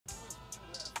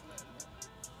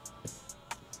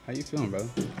How you feeling, brother?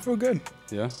 I feel good.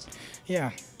 Yeah?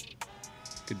 Yeah.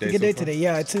 Good day, Good day today.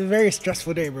 Yeah, it's a very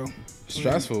stressful day, bro.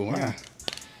 Stressful? Wow. Yeah.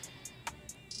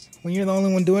 When you're the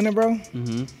only one doing it, bro,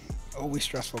 Mm-hmm. always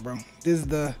stressful, bro. This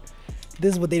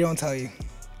is what they don't tell you.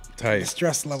 The Tight.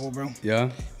 stress level, bro.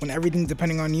 Yeah? When everything's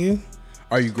depending on you,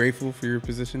 Are you grateful for your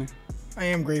positioning? I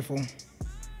am grateful.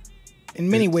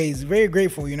 In many ways, very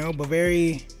grateful, but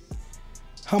very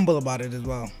humble about it as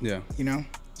well. Yeah.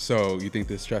 So you think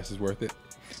this stress is worth it?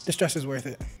 The stress is worth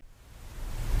it.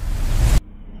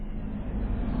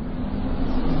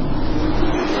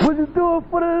 What you doing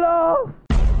for the love?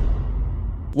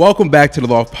 Welcome back to the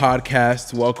Loft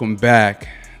Podcast. Welcome back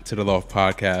to the Loft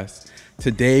Podcast.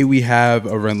 Today we have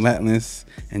a relentless,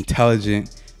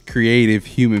 intelligent, creative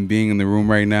human being in the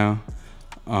room right now.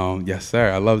 Yes,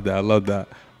 sir. I love that.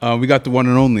 We got the one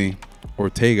and only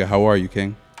Ortega. How are you,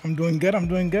 King? I'm doing good.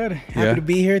 Happy to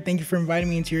be here. Thank you for inviting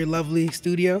me into your lovely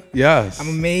studio. Yes. I'm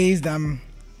amazed. I'm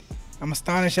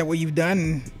astonished at what you've done.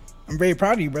 And I'm very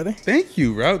proud of you, brother. Thank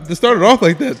you, bro. To start it off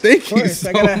like that. Thank you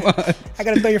so much. I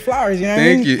gotta throw your flowers. You know what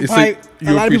Thank I mean?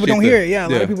 you. A lot of people don't hear it. Yeah, a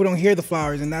lot yeah. of people don't hear the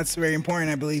flowers, and that's very important,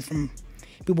 I believe, from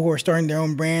people who are starting their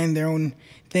own brand, their own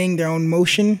thing, their own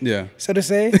motion. Yeah. So to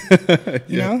say.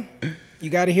 You know, you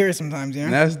got to hear it sometimes. You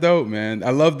know. That's dope, man. I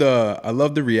love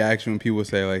the reaction when people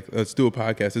say like, "Let's do a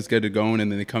podcast. Let's get it going,"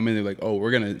 and then they come in. They're like, "Oh,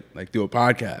 we're gonna like do a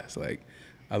podcast." Like,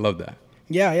 I love that.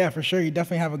 Yeah, for sure. You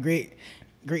definitely have a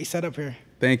great setup here.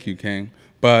 Thank you, King.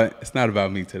 But it's not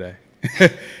about me today.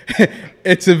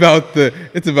 It's about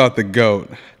the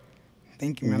GOAT.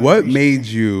 Thank you, man. What made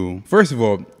you? First of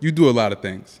all, you do a lot of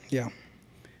things. Yeah.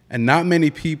 And not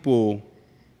many people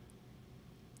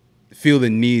feel the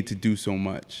need to do so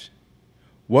much.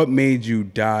 What made you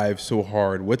dive so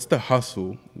hard? What's the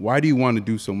hustle? Why do you want to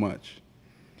do so much?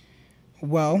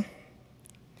 Well,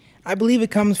 I believe it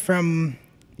comes from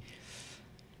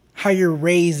how you're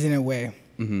raised in a way.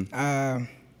 Mm-hmm.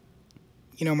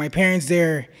 My parents,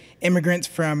 they're immigrants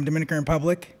from Dominican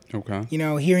Republic. Okay.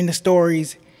 Hearing the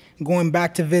stories, going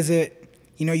back to visit,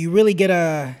 you really get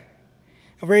a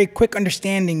very quick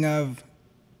understanding of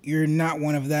you're not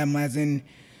one of them, as in,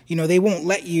 they won't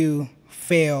let you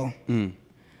fail. Mm.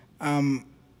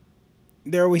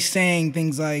 They're always saying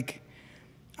things like,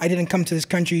 I didn't come to this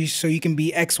country so you can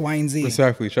be X, Y, and Z.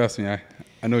 Exactly. Trust me.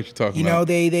 I know what you're talking about.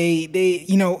 They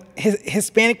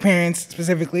Hispanic parents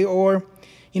specifically, or,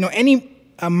 any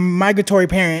migratory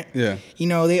parent, Yeah.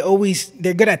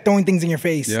 They're good at throwing things in your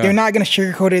face. Yeah. They're not going to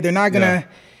sugarcoat it. They're not going to,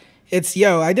 it's,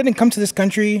 I didn't come to this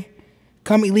country,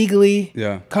 come illegally,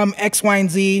 come X, Y, and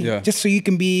Z, just so you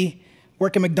can be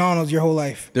working McDonald's your whole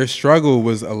life. Their struggle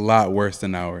was a lot worse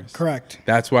than ours. Correct.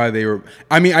 That's why they were,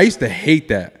 I used to hate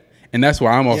that. And that's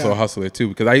why I'm also a hustler too,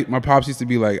 because my pops used to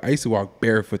be like, I used to walk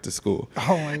barefoot to school.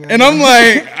 Oh my God. And I'm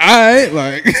like, all right,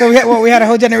 like. So we had a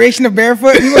whole generation of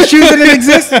barefoot. People shoes didn't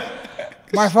exist.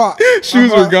 My fault. Shoes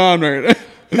were gone right now.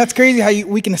 And that's crazy how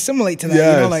we can assimilate to that.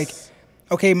 Yes.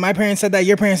 Okay, my parents said that,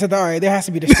 your parents said that, all right, there has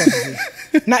to be discrepancy.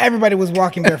 Not everybody was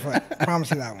walking barefoot. I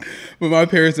promise you that one. But my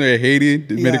parents are in Haiti,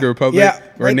 Dominican Republic.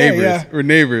 We're right neighbors. there, We're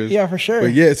neighbors. Yeah, for sure.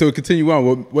 But so continue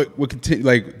on. What continue,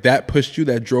 like that pushed you,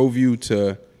 that drove you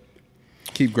to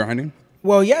keep grinding?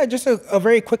 Well, yeah, just a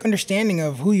very quick understanding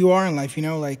of who you are in life,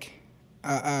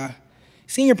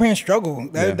 seeing your parents struggle,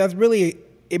 that's really,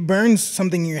 it burns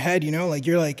something in your head, like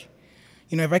you're like,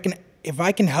 if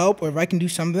I can help or if I can do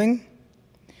something,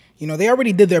 they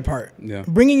already did their part. Yeah.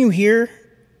 Bringing you here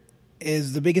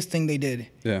is the biggest thing they did.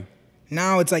 Yeah.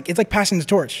 Now it's like passing the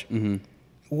torch. Mm-hmm.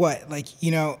 What?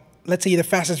 Let's say you're the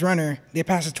fastest runner, they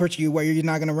pass the torch to you where you're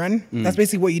not going to run. That's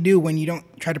basically what you do when you don't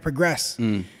try to progress.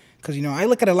 Because, I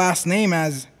look at a last name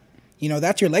as,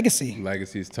 that's your legacy.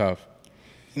 Legacy is tough.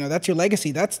 That's your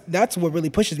legacy. That's what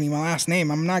really pushes me, my last name.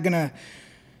 I'm not going to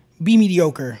be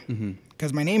mediocre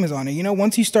because my name is on it.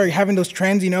 Once you start having those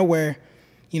trends, where,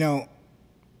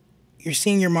 you're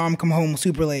seeing your mom come home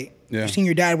super late. Yeah. You're seeing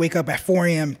your dad wake up at 4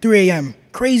 a.m., 3 a.m.,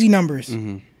 crazy numbers.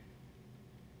 Mm-hmm.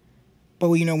 But,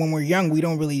 when we're young, we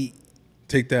don't really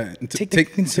take that into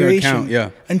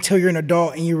consideration until you're an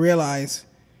adult and you realize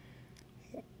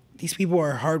these people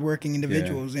are hardworking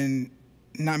individuals and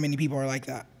not many people are like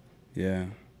that. Yeah.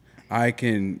 I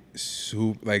can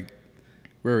we're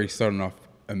already starting off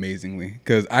amazingly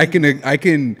because I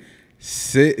can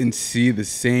sit and see the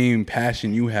same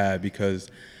passion you have, because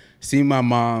seeing my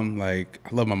mom, like,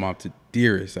 I love my mom to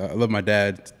dearest. I love my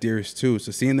dad to dearest too.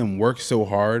 So seeing them work so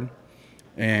hard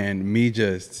and me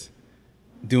just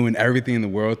doing everything in the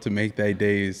world to make that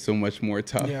day is so much more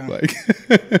tough. Yeah. Like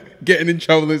getting in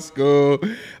trouble at school,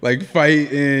 like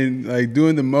fighting, like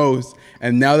doing the most.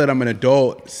 And now that I'm an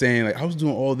adult, saying like I was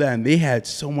doing all that and they had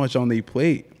so much on their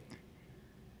plate.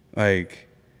 Like,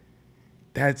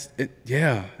 that's it.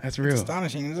 Yeah, that's real. It's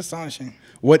astonishing. It's astonishing.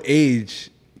 What age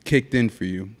kicked in for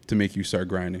you to make you start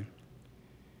grinding?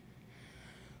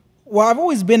 Well, I've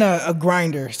always been a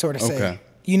grinder, sort of say. Okay.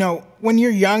 You know, when you're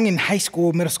young in high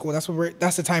school, middle school, that's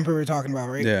the time period we're talking about,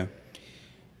 right? Yeah.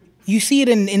 You see it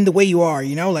in the way you are,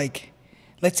 you know, like,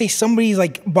 let's say somebody's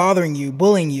like bothering you,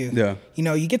 bullying you. Yeah. You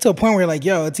know, you get to a point where you're like,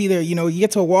 yo, it's either, you know, you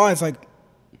get to a wall, it's like,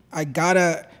 I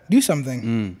gotta do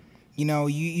something. You know,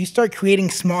 you start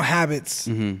creating small habits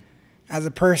as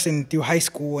a person through high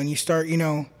school, and you start, you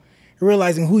know,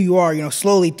 realizing who you are, you know,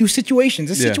 slowly through situations.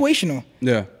 It's situational.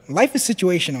 Yeah. Life is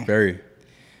situational. Very.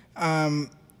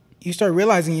 You start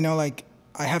realizing, you know, like,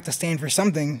 I have to stand for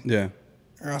something. Yeah.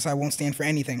 Or else I won't stand for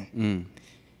anything.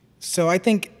 So I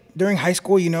think during high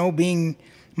school, you know, being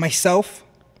myself,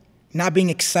 not being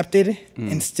accepted,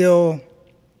 and still,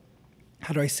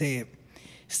 how do I say it?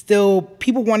 Still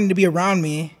people wanting to be around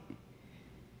me,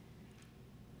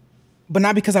 but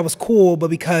not because I was cool, but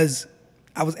because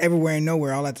I was everywhere and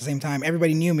nowhere all at the same time.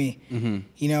 Everybody knew me.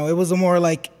 You know, it was a more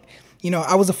like, you know,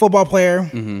 I was a football player.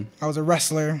 I was a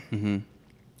wrestler.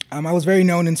 I was very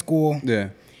known in school. Yeah.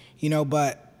 You know,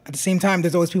 but at the same time,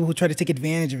 there's always people who try to take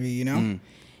advantage of you, you know?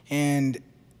 And,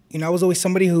 you know, I was always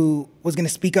somebody who was going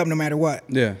to speak up no matter what.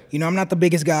 Yeah. You know, I'm not the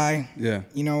biggest guy. Yeah.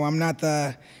 You know, I'm not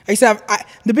the... I used to have...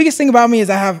 the biggest thing about me is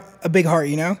I have a big heart,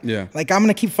 you know? Yeah. Like, I'm going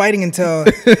to keep fighting until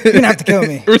you're going to have to kill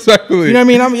me. Respectfully. You know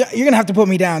what I mean? You're going to have to put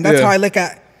me down. That's how I look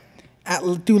at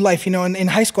through life, you know? In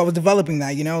high school, I was developing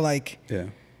that, you know? Like... Yeah.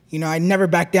 You know, I never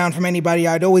back down from anybody.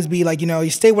 I'd always be like, you know, you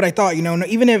stay what I thought, you know,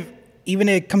 even if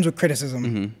it comes with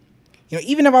criticism. You know,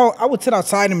 even if I would sit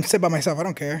outside and sit by myself, I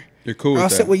don't care. You're cool with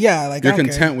that. Sit with, like, you're I don't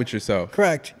content care. with yourself.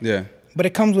 Correct. Yeah. But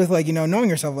it comes with, like, you know, knowing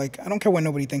yourself. Like, I don't care what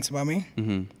nobody thinks about me.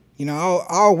 You know,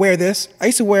 I'll wear this. I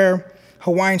used to wear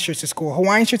Hawaiian shirts to school.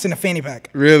 Hawaiian shirts in a fanny pack.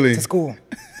 Really? To school.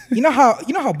 You know how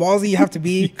ballsy you have to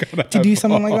be to do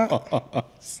something like that?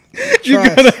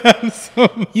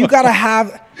 You gotta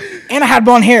have, and I had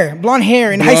blonde hair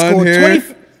in high school.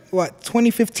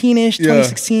 2015-ish,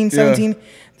 2016, 17.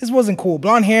 This wasn't cool.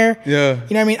 Blonde hair. Yeah.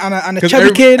 You know what I mean? On a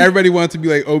chubby kid. Everybody wanted to be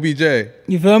like OBJ.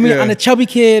 You feel me? On a chubby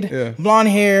kid, blonde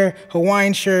hair,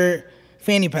 Hawaiian shirt,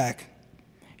 fanny pack.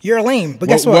 You're a lame, but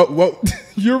guess what?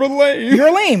 You're a lame. You're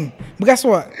a lame, but guess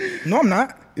what? No, I'm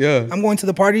not. Yeah. I'm going to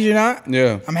the parties, you're not.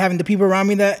 Yeah. I'm having the people around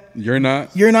me that you're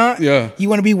not. You're not. Yeah. You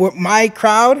want to be with my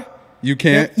crowd? You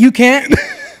can't. You can't.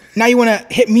 Now you want to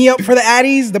hit me up for the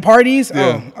addies, the parties?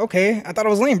 Yeah. Oh, okay. I thought I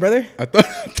was lame, brother. I thought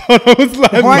I was lame.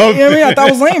 You know what I mean? I thought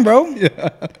I was lame, bro. Yeah.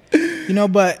 You know,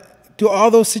 but through all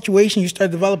those situations, you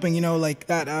start developing, you know, like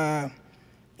that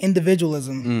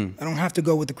individualism. I don't have to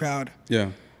go with the crowd.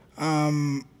 Yeah.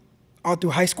 All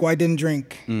through high school, I didn't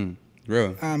drink.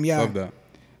 Really? Yeah. Love that.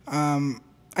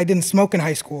 I didn't smoke in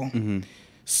high school.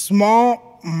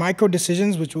 Small micro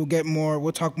decisions, which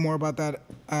we'll talk more about that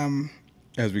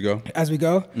as we go.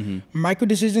 Micro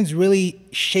decisions really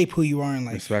shape who you are in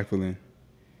life. Respectfully.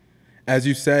 As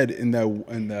you said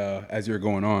as you're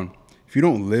going on, if you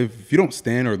don't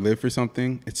stand or live for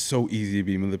something, it's so easy to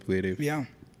be manipulative. Yeah.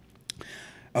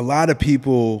 A lot of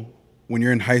people, when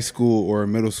you're in high school or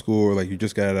middle school, or like you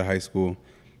just got out of high school,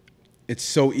 it's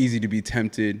so easy to be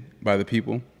tempted by the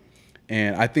people.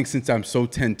 And I think since I'm so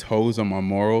 10 toes on my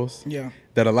morals,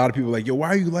 that a lot of people are like, yo, why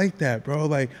are you like that, bro?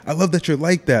 Like, I love that you're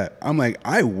like that. I'm like,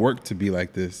 I worked to be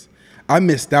like this. I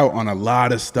missed out on a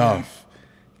lot of stuff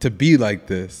to be like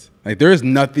this. Like, there is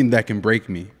nothing that can break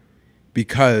me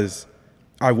because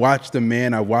I watched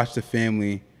the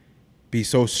family be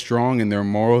so strong in their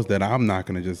morals that I'm not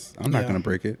gonna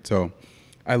break it. So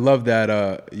I love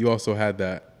that you also had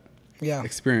that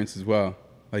experience as well.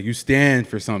 Like, you stand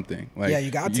for something. Like, you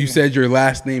got to. You said your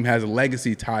last name has a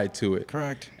legacy tied to it.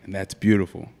 Correct. And that's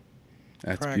beautiful.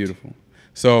 That's beautiful.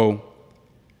 So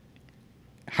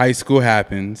high school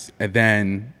happens, and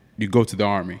then you go to the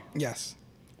Army. Yes.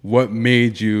 What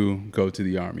made you go to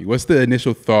the Army? What's the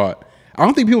initial thought? I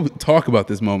don't think people talk about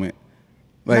this moment.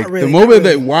 Like, really, the moment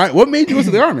that what made you go to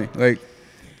the Army? Like,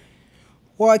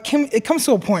 well, it comes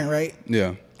to a point, right?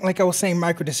 Yeah. Like I was saying,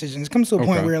 micro decisions. It comes to a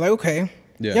point where you're like, okay.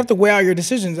 Yeah. You have to weigh out your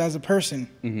decisions as a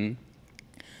person.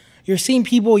 You're seeing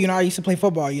people, you know, I used to play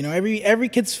football. You know, every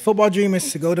kid's football dream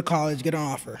is to go to college, get an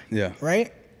offer. Yeah.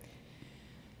 Right?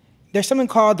 There's something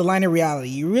called the line of reality.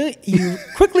 You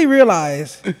quickly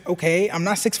realize, okay, I'm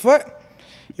not 6 foot.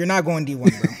 You're not going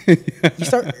D1, bro. You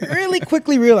start really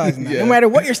quickly realizing that. No matter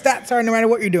what your stats are, no matter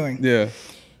what you're doing. Yeah.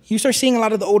 You start seeing a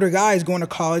lot of the older guys going to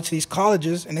college, to these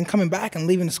colleges, and then coming back and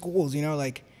leaving the schools, you know,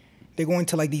 like, they're going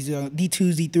to like these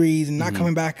D2s, D3s, and not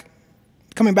coming back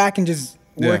and just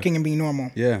working and being normal.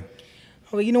 Yeah.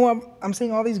 Well, you know what? I'm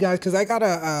saying all these guys because I got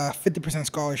a 50%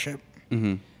 scholarship.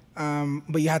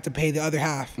 But you have to pay the other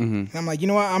half. And I'm like, you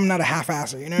know what? I'm not a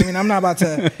half-asser. You know what I mean? I'm not about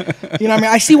to, you know what I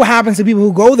mean? I see what happens to people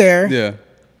who go there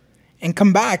and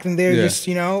come back and they're just,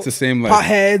 you know, it's the same, like,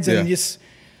 potheads and just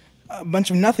a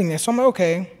bunch of nothingness. So I'm like,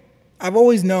 okay. I've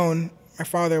always known, my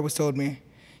father always told me,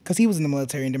 because he was in the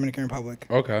military in Dominican Republic.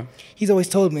 Okay. He's always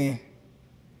told me,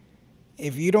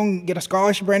 if you don't get a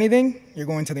scholarship or anything, you're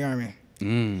going to the Army.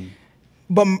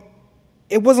 But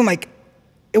it wasn't like,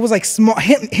 it was like small,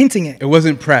 hinting it. It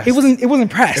wasn't pressed. It wasn't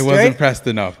pressed. It wasn't right? pressed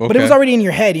enough. Okay. But it was already in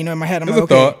your head, you know, in my head. I'm It like, was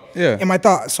a okay. thought, yeah. In my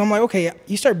thought. So I'm like, okay,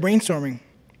 you start brainstorming.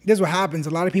 This is what happens. A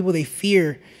lot of people, they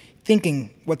fear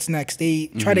thinking what's next. They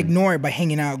try to ignore it by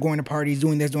hanging out, going to parties,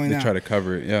 doing this, doing that. They try to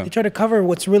cover it, yeah. They try to cover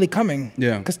what's really coming.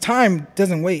 Yeah. Because time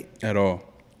doesn't wait. At all.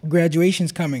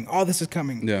 Graduation's coming. All this is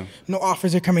coming. Yeah. No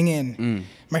offers are coming in.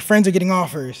 My friends are getting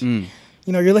offers. You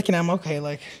know, you're looking at them, okay,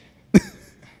 like,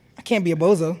 I can't be a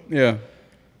bozo. Yeah.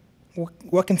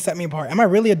 What can set me apart? Am I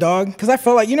really a dog? Because I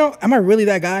felt like, you know, am I really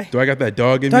that guy? Do I got that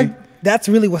dog in me? That's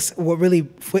really what really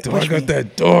pushed me. Do I got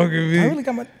that dog in me?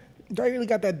 Do I really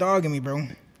got that dog in me, bro?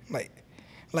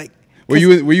 Like. Were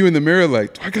you in the mirror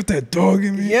like, do I got that dog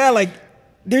in me? Yeah, like,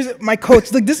 there's my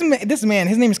coach. Look, this man,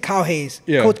 his name is Kyle Hayes.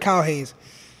 Yeah. Coach Kyle Hayes.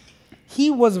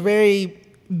 He was very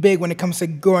big when it comes to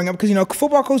growing up because, you know,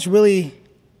 football coach really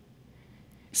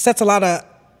sets a lot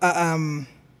of.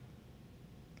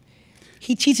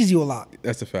 He teaches you a lot.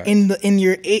 That's a fact. In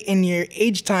your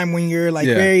age time when you're like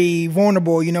very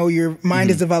vulnerable, you know, your mind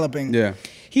is developing. Yeah.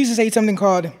 He used to say something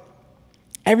called,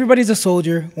 "Everybody's a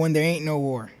soldier when there ain't no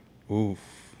war." Oof.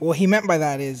 What he meant by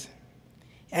that is,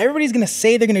 everybody's gonna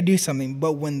say they're gonna do something,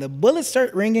 but when the bullets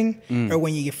start ringing, or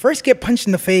when you first get punched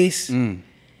in the face,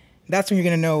 that's when you're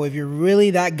gonna know if you're really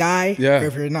that guy or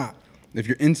if you're not. If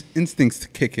your instincts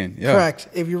kick in. Yeah. Correct.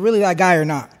 If you're really that guy or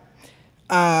not.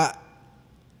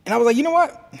 And I was like, you know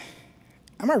what?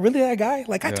 Am I really that guy?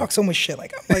 Like, I talk so much shit.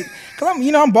 Like, I'm like, cause I'm,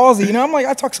 you know, I'm ballsy. You know, I'm like,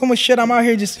 I talk so much shit. I'm out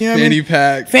here just, you know what I mean?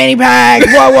 Fanny pack.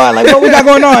 What? Like, what we got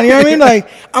going on? You know what I mean? Like,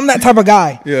 I'm that type of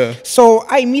guy. Yeah. So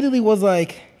I immediately was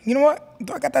like, you know what?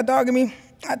 Do I got that dog in me?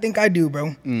 I think I do,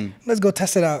 bro. Let's go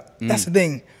test it out. That's the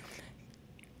thing.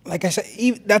 Like I said,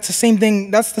 that's the same thing.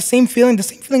 That's the same feeling. The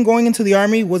same feeling going into the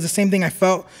Army was the same thing I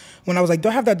felt when I was like, do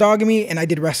I have that dog in me? And I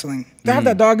did wrestling. Do I have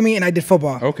that dog in me? And I did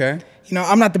football. Okay. You know,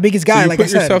 I'm not the biggest guy, so you like I put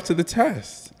said. yourself to the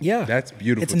test. Yeah. That's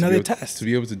beautiful. It's another test. To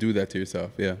be able to do that to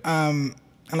yourself, yeah. And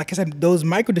like I said, those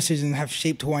micro decisions have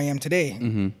shaped who I am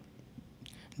today.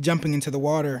 Jumping into the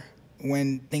water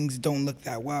when things don't look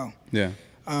that well. Yeah.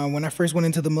 When I first went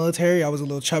into the military, I was a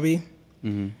little chubby.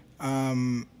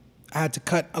 I had to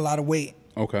cut a lot of weight.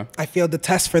 Okay. I failed the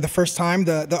test for the first time,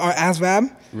 the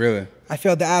ASVAB. Really? I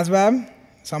failed the ASVAB,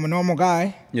 so I'm a normal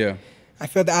guy. Yeah. I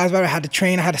failed the ASVAB. I had to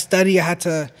train. I had to study. I had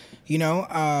to, you know,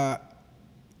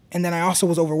 and then I also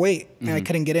was overweight, and I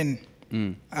couldn't get in.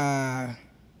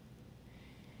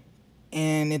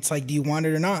 And it's like, do you want it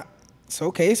or not? So,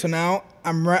 okay, so now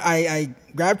I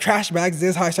grabbed trash bags. This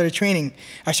is how I started training.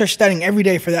 I started studying every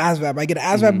day for the ASVAB. I get an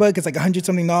ASVAB book. It's like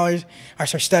 $100-something. I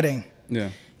start studying. Yeah.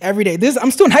 Every day.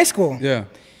 I'm still in high school. Yeah.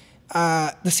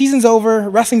 The season's over,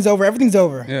 wrestling's over, everything's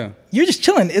over. Yeah. You're just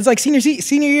chilling. It's like senior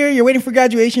year, you're waiting for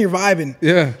graduation, you're vibing.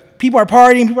 Yeah. People are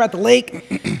partying, people are at the lake,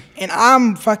 and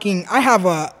I have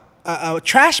a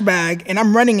trash bag, and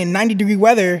I'm running in 90-degree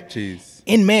weather. Jeez.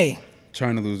 In May.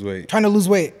 Trying to lose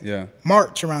weight. Yeah.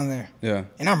 March around there. Yeah.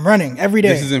 And I'm running every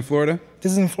day. This is in Florida?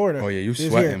 This is in Florida. Oh, yeah, you're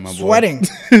sweating, my boy. Sweating.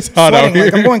 It's hot out here.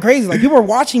 Like, I'm going crazy. Like, people are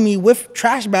watching me with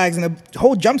trash bags and a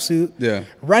whole jumpsuit. Yeah.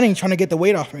 Running, trying to get the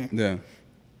weight off me. Yeah.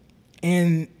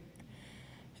 And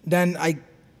then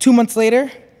 2 months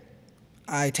later,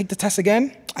 I take the test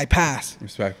again. I pass.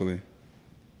 Respectfully.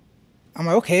 I'm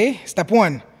like, okay, step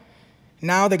one.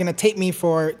 Now they're gonna tape me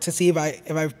to see if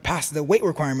I pass the weight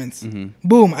requirements.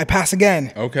 Boom, I pass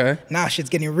again. Okay. Now shit's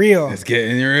getting real. It's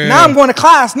getting real. Now I'm going to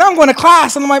class. And I'm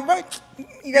like, bro,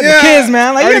 you guys are kids,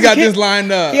 man. Like, I already got this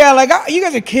lined up. Yeah, like you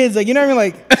guys are kids. Like, you know what I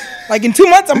mean? Like in 2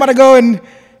 months, I'm about to go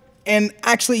and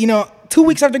actually, you know, 2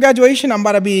 weeks after graduation, I'm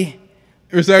about to be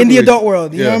in the adult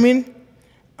world. You know what I mean?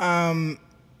 And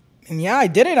yeah, I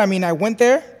did it. I mean, I went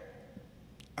there,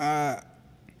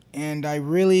 and that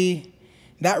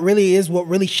really is what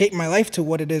really shaped my life to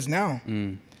what it is now.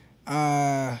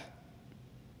 I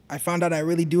found out I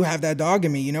really do have that dog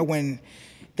in me. You know, when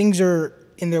things are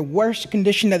in their worst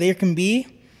condition that they can be,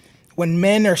 when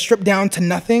men are stripped down to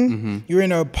nothing, you're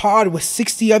in a pod with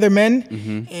 60 other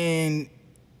men, and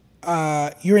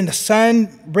you're in the sun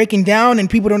breaking down, and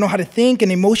people don't know how to think,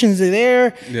 and emotions are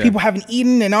there. Yeah. People haven't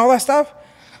eaten and all that stuff.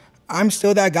 I'm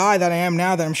still that guy that I am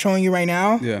now, that I'm showing you right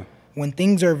now. Yeah. when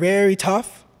things are very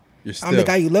tough, You're still. I'm the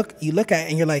guy you look at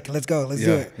and you're like, let's go, let's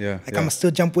do it. Yeah, like yeah. I'm gonna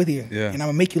still jump with you. Yeah. And I'm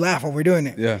gonna make you laugh while we're doing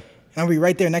it. Yeah. And I'll be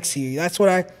right there next to you. That's what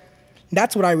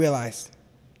I realized.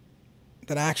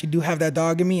 That I actually do have that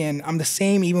dog in me, and I'm the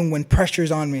same even when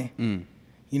pressure's on me.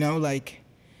 You know, like,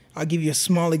 I'll give you a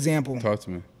small example. Talk to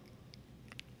me.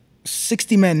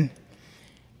 60 men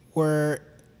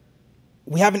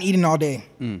we haven't eaten all day.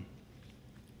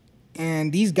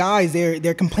 And these guys,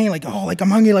 they're complaining like, oh, like I'm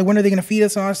hungry, like when are they gonna feed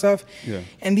us and all that stuff? Yeah.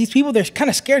 And these people, they're kind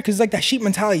of scared because it's like that sheep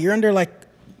mentality. You're under like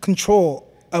control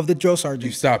of the drill sergeant.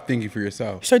 You stop thinking for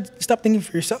yourself. Stop thinking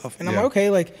for yourself. And I'm Yeah.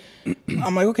 like,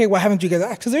 okay, why haven't you guys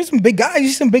asked? Because there's some big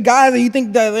guys, that you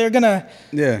think that they're gonna,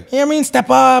 Yeah. you know what I mean, step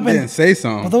up and say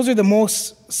something. But those are the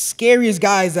most scariest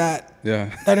guys that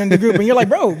are in the group. And you're like,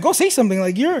 bro, go say something.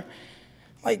 Like you're,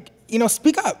 like, you know,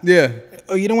 speak up. Yeah.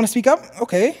 Oh, you don't want to speak up?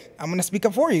 Okay, I'm gonna speak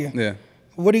up for you. Yeah.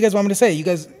 What do you guys want me to say?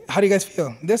 How do you guys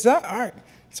feel? This, that, all right.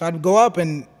 So I'd go up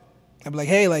and I'd be like,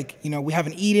 hey, like, you know, we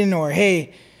haven't eaten, or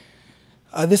hey,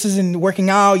 this isn't working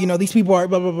out. You know, these people are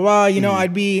blah blah blah. Blah. You know,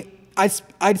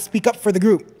 I'd speak up for the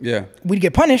group. Yeah. We'd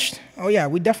get punished. Oh yeah,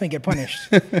 we'd definitely get punished.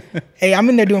 Hey, I'm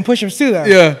in there doing push-ups too, though.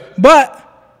 Yeah. But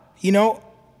you know,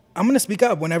 I'm gonna speak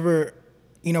up whenever,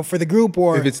 you know, for the group,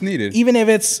 or if it's needed, even if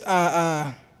it's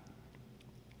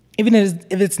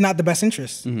if it's not the best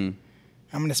interest. I'm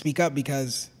gonna speak up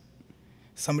because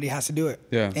somebody has to do it.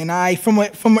 Yeah. And I from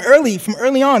early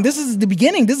on, this is the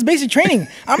beginning. This is basic training.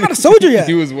 I'm not a soldier yet.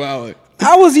 He was wild.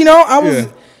 I was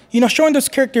showing those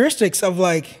characteristics of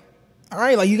like, all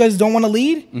right, like you guys don't want to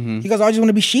lead. You guys all just want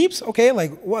to be sheeps. Okay,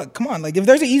 like what? Come on, like if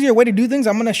there's an easier way to do things,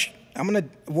 I'm gonna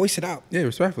voice it out. Yeah,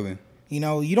 respectfully. You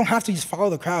know, you don't have to just follow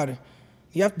the crowd.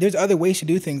 There's other ways to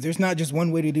do things. There's not just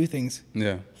one way to do things.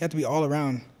 Yeah. You have to be all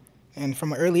around. And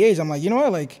from an early age, I'm like, you know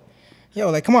what, like, yo,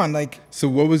 like, come on, like. So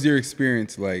what was your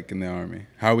experience like in the Army?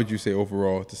 How would you say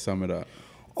overall, to sum it up?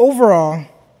 Overall,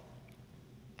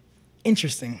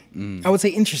 interesting. I would say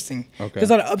interesting. Okay. There's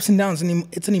a lot of ups and downs, and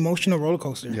it's an emotional roller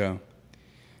coaster. Yeah.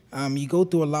 You go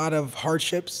through a lot of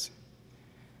hardships.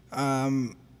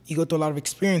 You go through a lot of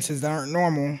experiences that aren't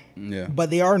normal. Yeah. But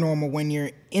they are normal when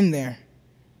you're in there.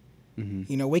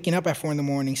 You know, waking up at 4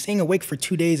 a.m, staying awake for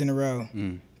 2 days in a row.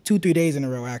 2-3 days in a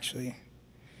row, actually.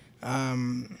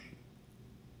 You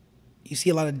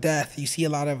see a lot of death. You see a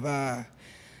lot of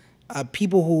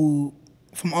people who,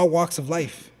 from all walks of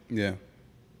life. Yeah.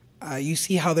 You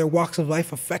see how their walks of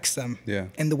life affects them. Yeah.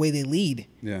 And the way they lead.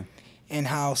 Yeah. And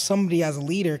how somebody as a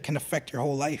leader can affect your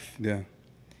whole life. Yeah.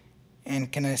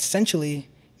 And can essentially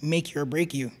make you or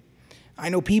break you. I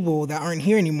know people that aren't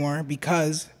here anymore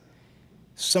because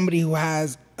somebody who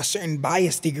has a certain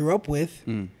bias they grew up with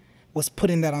was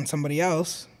putting that on somebody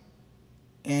else.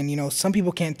 And, you know, some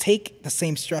people can't take the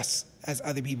same stress as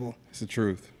other people. It's the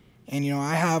truth. And, you know,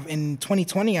 in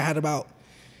 2020, I had about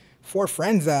 4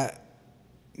 friends that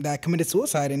committed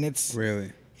suicide. And it's...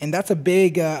 Really? And that's a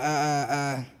big... it's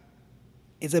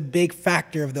a big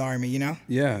factor of the Army, you know?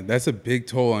 Yeah, that's a big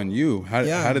toll on you. How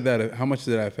much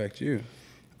did that affect you?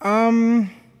 I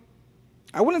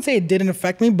wouldn't say it didn't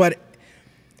affect me, but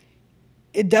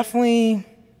it definitely,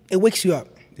 it wakes you up.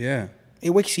 Yeah.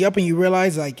 It wakes you up and you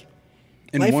realize, like,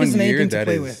 in life 1 isn't year, anything to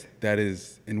play with.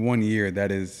 In 1 year,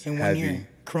 that is In 1 heavy. year.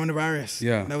 Coronavirus.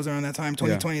 Yeah. That was around that time,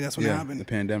 2020, that's when it happened. The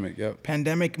pandemic, yep.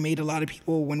 Pandemic made a lot of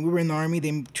people, when we were in the Army,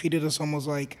 they treated us almost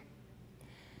like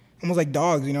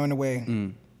dogs, you know, in a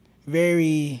way.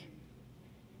 Very,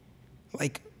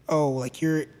 like, oh, like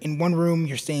you're in one room,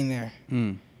 you're staying there.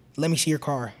 Let me see your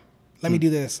car. Let me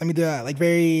do this. Let me do that. Like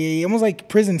very, almost like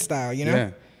prison style, you know?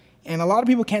 Yeah. And a lot of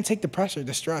people can't take the pressure,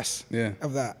 the stress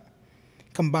of that,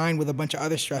 combined with a bunch of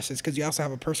other stresses, because you also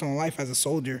have a personal life as a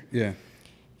soldier. Yeah.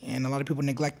 And a lot of people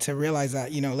neglect to realize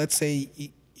that, you know, let's say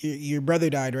your brother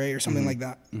died, right, or something like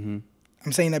that.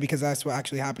 I'm saying that because that's what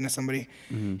actually happened to somebody.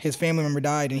 His family member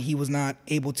died, and he was not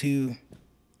able to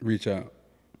reach out,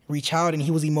 and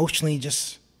he was emotionally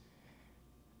just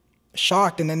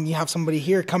shocked. And then you have somebody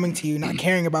here coming to you, not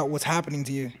caring about what's happening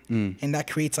to you, and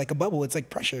that creates like a bubble. It's like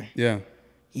pressure. Yeah.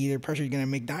 Either pressure you're gonna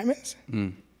make diamonds,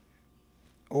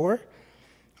 or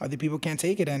other people can't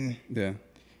take it, and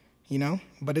you know.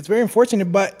 But it's very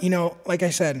unfortunate. But you know, like I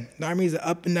said, the Army is an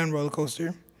up and down roller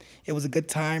coaster. It was a good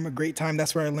time, a great time.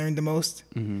 That's where I learned the most,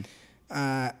 and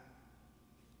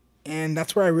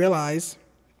that's where I realized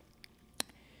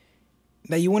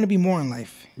that you want to be more in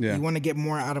life. Yeah. You want to get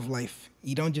more out of life.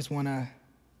 You don't just want to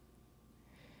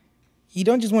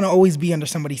always be under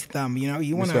somebody's thumb, you know?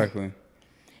 You want to,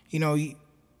 you know,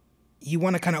 you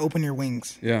want to kind of open your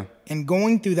wings. Yeah. And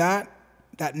going through that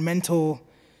mental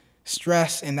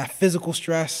stress and that physical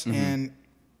stress, and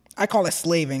I call it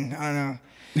slaving. I don't know.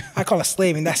 I call it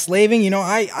slaving. That slaving, you know,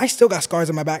 I still got scars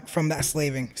on my back from that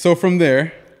slaving. So from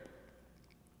there,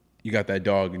 you got that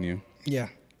dog in you. Yeah.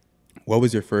 What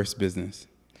was your first business?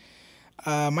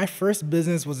 My first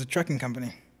business was a trucking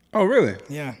company. Oh, really?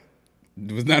 Yeah.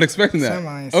 Was not expecting that.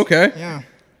 Semis. Okay. Yeah.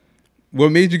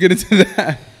 What made you get into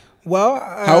that? Well,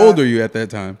 How old are you at that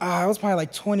time? I was probably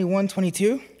like 21,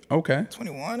 22. Okay.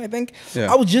 21, I think.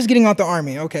 Yeah. I was just getting out the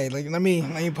army. Okay, like let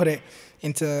me put it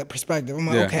into perspective. I'm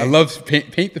like, Yeah. okay. I love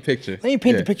paint the picture. Let me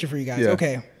paint the picture for you guys. Yeah.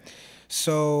 Okay.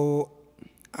 So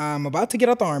I'm about to get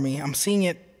out the army. I'm seeing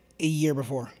it a year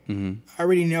before. I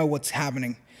already know what's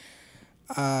happening.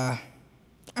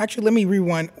 Actually, let me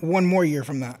rewind one more year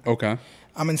from that. Okay.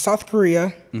 I'm in South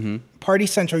Korea, Party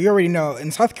Central. You already know.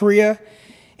 In South Korea,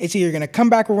 it's either going to come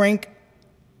back with rank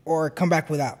or come back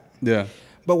without. Yeah.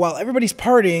 But while everybody's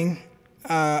partying,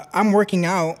 I'm working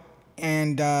out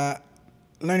and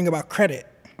learning about credit.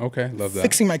 Okay. Love that.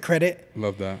 Fixing my credit.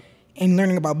 Love that. And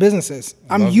learning about businesses.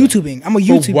 I'm Love YouTubing. that. I'm a But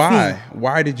YouTube why? fiend.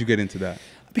 Why did you get into that?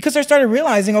 Because I started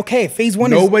realizing, okay, phase one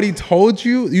Nobody told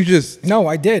you? You just... No,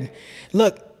 I did.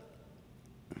 Look,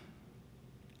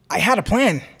 I had a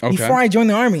plan before I joined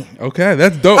the army. Okay,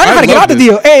 that's dope. I know how to get love out the this.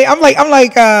 deal. Hey, I'm like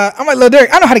Lil Durk.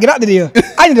 I know how to get out the deal.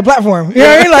 I need the platform. You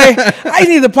know what I mean? Like, I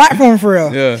need the platform for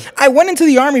real. Yeah. I went into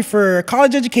the army for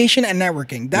college education and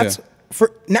networking. That's for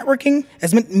networking,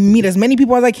 meet as many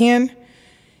people as I can,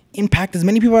 impact as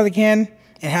many people as I can,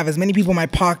 and have as many people in my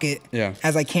pocket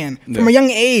as I can. From a young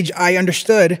age, I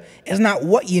understood it's not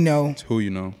what you know. It's who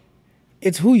you know.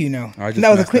 It's who you know. I just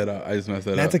messed that up. I just messed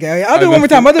that up. That's okay. I'll do it one more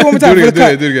time. I'll do it one more time. Do for it the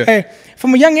cut. again. Do it again. Hey,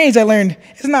 from a young age, I learned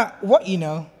it's not what you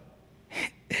know.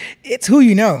 It's who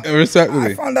you know.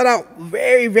 Respectfully. I found that out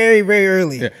very, very, very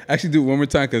early. Yeah, actually do it one more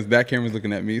time because that camera's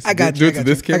looking at me. So I got you. Do it to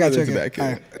this camera, I got you. to that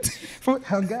camera. Right.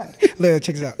 Oh, God. Look,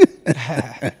 check this out.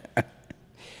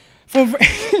 From,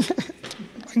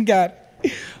 God.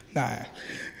 Nah.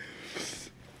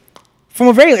 From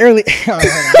a very early...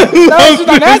 that was just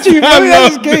not natural. You feel me? That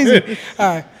was crazy.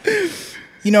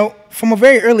 You know, from a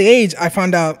very early age, I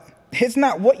found out it's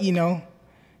not what you know.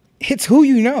 It's who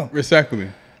you know.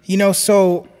 Respectfully. You know,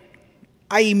 so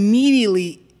I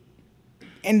immediately...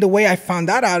 And the way I found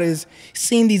that out is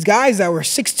seeing these guys that were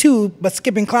 6'2", but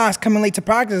skipping class, coming late to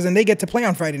practice, and they get to play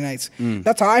on Friday nights.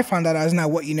 That's how I found that out. It's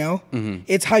not what you know.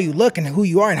 It's how you look and who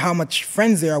you are and how much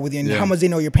friends there are with you and how much they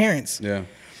know your parents. Yeah.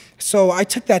 So I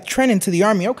took that trend into the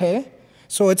army. Okay,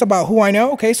 so it's about who I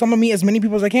know. Okay, so I'm going to meet as many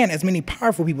people as I can, as many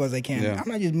powerful people as I can. Yeah.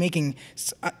 I'm not just making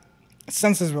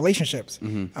senseless relationships.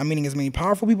 I'm meeting as many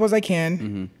powerful people as I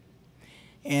can.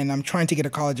 And I'm trying to get a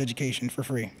college education for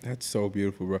free. That's so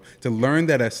beautiful, bro. To learn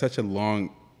that at such a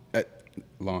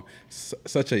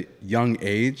such a young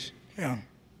age. Yeah.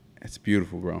 It's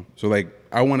beautiful, bro. So like,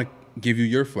 I want to give you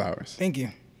your flowers. Thank you.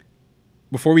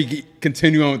 Before we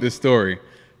continue on with this story,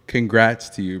 congrats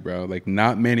to you, bro. Like,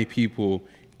 not many people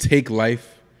take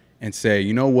life and say,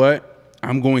 you know what?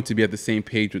 I'm going to be at the same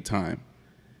page with time.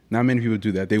 Not many people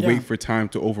do that. They wait for time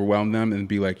to overwhelm them and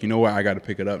be like, you know what? I got to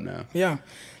pick it up now. Yeah.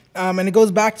 And it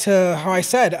goes back to how I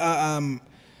said,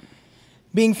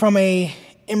 being from a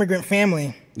immigrant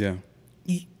family. Yeah.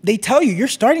 They tell you, you're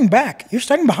starting back. You're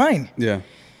starting behind. Yeah.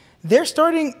 They're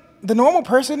starting, the normal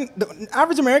person, the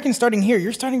average American starting here.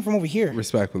 You're starting from over here.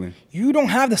 Respectfully. You don't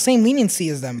have the same leniency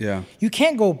as them. Yeah. You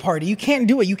can't go party. You can't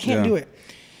do it. You can't do it.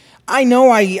 I know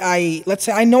let's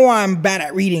say I know I'm bad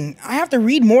at reading. I have to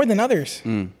read more than others.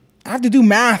 I have to do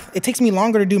math. It takes me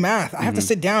longer to do math. I have to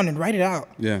sit down and write it out.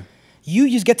 Yeah. You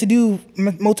just get to do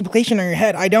multiplication on your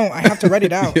head. I don't. I have to write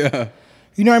it out. Yeah.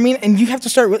 You know what I mean? And you have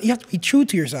to you have to be true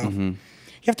to yourself. You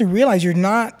have to realize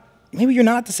maybe you're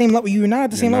not at the same level. You're not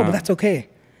at the same level, but that's okay.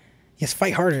 Just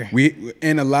fight harder.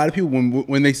 And a lot of people,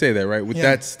 when they say that, right, with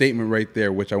that statement right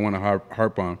there, which I want to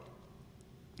harp on,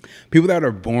 people that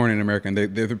are born in America and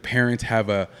their parents have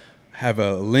a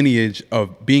lineage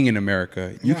of being in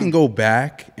America, you can go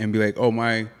back and be like, oh,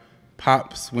 my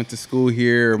pops went to school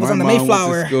here. Was my on the mom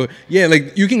Mayflower. went to school. Yeah,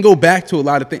 like you can go back to a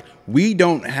lot of things. We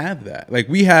don't have that. Like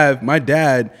my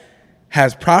dad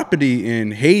has property in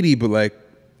Haiti, but like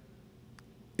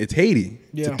it's Haiti.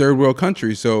 It's a third world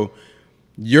country. So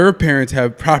your parents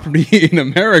have property in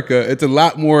America. It's a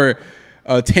lot more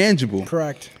tangible.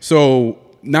 Correct. So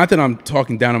not that I'm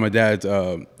talking down on my dad's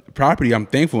property. I'm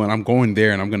thankful and I'm going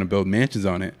there and I'm going to build mansions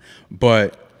on it.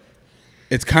 But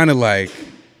it's kind of like,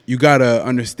 you gotta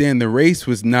understand the race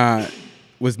was not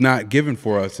given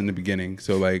for us in the beginning.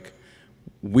 So like,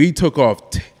 we took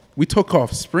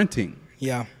off sprinting.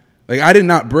 Yeah. Like I did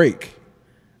not break.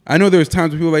 I know there was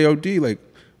times when people were like, yo, D, like,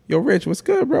 yo, Rich, what's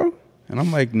good, bro? And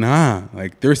I'm like, nah.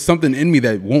 Like there's something in me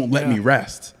that won't let me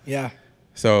rest. Yeah.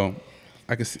 So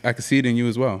I could see it in you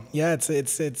as well. Yeah, it's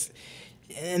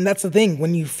and that's the thing.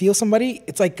 When you feel somebody,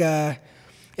 it's like you're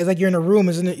in a room,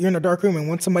 isn't it? You're in a dark room, and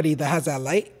want somebody that has that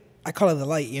light. I call it the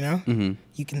light, you know? Mm-hmm.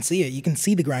 You can see it. You can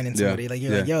see the grind in somebody. Like,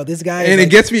 you're like, yo, this guy and is it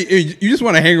gets me, you just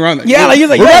want to hang around. Like, yeah, like, you're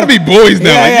like, we're yo. about to be boys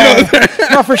now. Yeah, like, yeah. You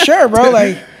know? No, for sure, bro.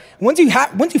 Like, once you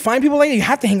find people like that, you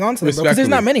have to hang on to them, bro, because there's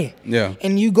not many. Yeah.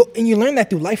 And you learn that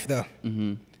through life, though.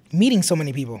 Mm-hmm. Meeting so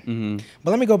many people. Mm-hmm.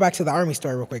 But let me go back to the Army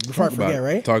story real quick before I forget,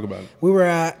 right? Talk about it. We were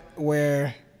at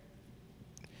where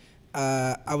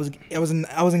I was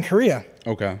in Korea.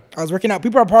 Okay. I was working out.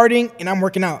 People are partying, and I'm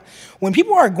working out. When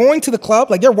people are going to the club,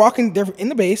 like they're in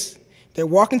the base, they're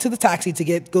walking to the taxi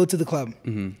to go to the club.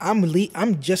 Mm-hmm.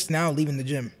 I'm just now leaving the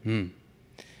gym. Mm. You know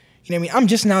what I mean? I'm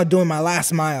just now doing my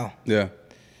last mile. Yeah.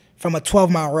 From a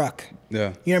 12-mile ruck. Yeah. You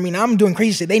know what I mean? I'm doing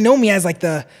crazy shit. They know me as like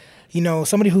the,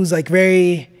 somebody who's like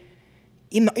very,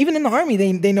 even in the Army,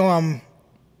 they know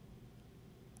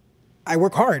I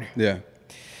work hard. Yeah.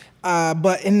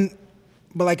 But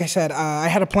like I said, I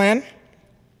had a plan.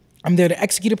 I'm there to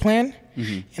execute a plan,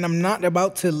 and I'm not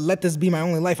about to let this be my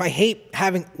only life. I hate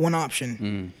having one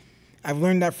option. I've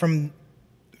learned that from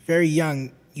very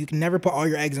young. You can never put all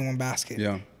your eggs in one basket.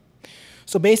 Yeah.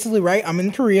 So basically, right, I'm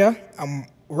in Korea. I'm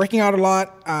working out a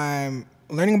lot. I'm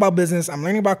learning about business. I'm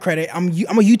learning about credit. I'm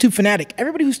a YouTube fanatic.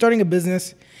 Everybody who's starting a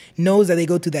business knows that they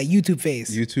go through that YouTube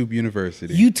phase. YouTube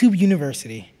University. YouTube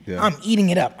University. Yeah. I'm eating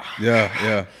it up. Yeah,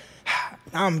 yeah.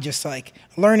 I'm just like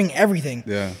learning everything.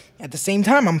 Yeah. At the same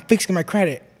time, I'm fixing my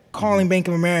credit, calling Bank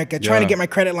of America, trying to get my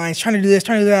credit lines, trying to do this,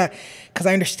 trying to do that, because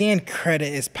I understand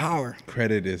credit is power.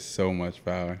 Credit is so much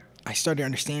power. I started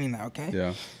understanding that, okay?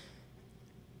 Yeah.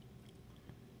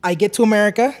 I get to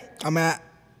America. I'm at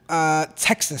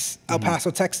Texas, El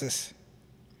Paso, Texas.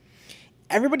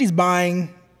 Everybody's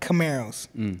buying Camaros,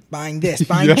 buying this,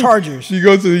 buying Chargers. You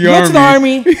go to the you Army. Go to the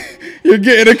Army. You're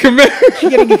getting a Camaro.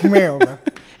 You're getting a Camaro, bro.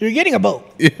 You're getting a boat.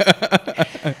 Yeah.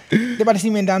 They're about to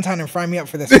see me in downtown and fry me up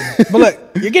for this one. But look,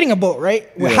 you're getting a boat,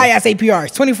 right? With high-ass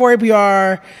APRs, 24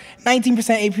 APR, 19%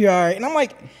 APR. And I'm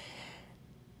like,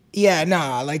 yeah,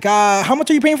 nah. Like, how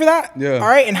much are you paying for that? Yeah. All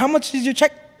right, and how much is your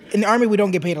check? In the Army, we don't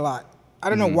get paid a lot. I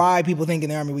don't know why people think in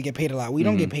the Army we get paid a lot. We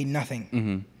don't get paid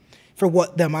nothing for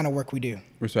the amount of work we do.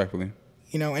 Respectfully.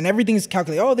 And everything is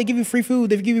calculated. Oh, they give you free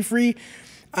food. They give you free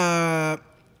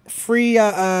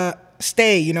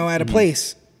stay, at a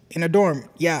place. In a dorm,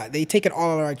 yeah, they take it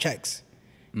all out of our checks.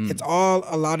 It's all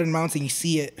allotted amounts, and you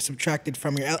see it subtracted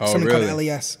from your something called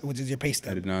LES, which is your pay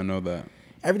stub. I did not know that.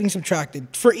 Everything's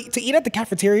subtracted. To eat at the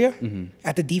cafeteria,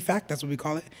 at the DFAC, that's what we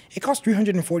call it, it costs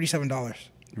 $347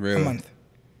 a month.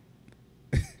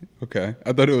 Okay.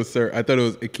 I thought it was, sir. I thought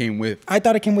it came with. I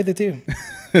thought it came with it too.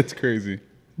 That's crazy.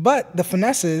 But the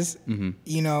finesse is,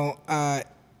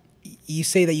 you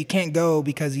say that you can't go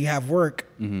because you have work.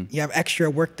 You have extra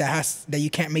work that you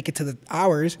can't make it to the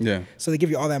hours. Yeah. So they give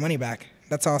you all that money back.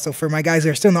 That's also for my guys that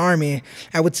are still in the Army.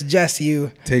 I would suggest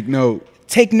you take note.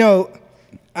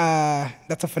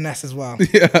 That's a finesse as well.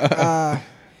 Yeah.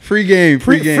 Free game.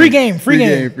 I'm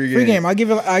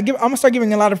gonna start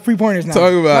giving a lot of free pointers now.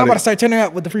 Talk about it. I'm about to start turning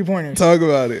up with the free pointers. Talk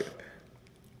about it.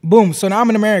 Boom. So now I'm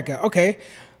in America. Okay.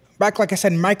 Back, like I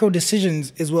said, micro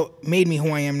decisions is what made me who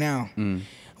I am now.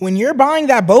 When you were buying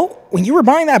that boat,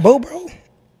 bro,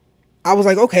 I was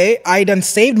like, okay, I done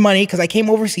saved money because I came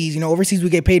overseas. Overseas we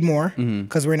get paid more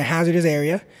because we're in a hazardous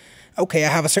area. Okay, I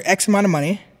have a certain X amount of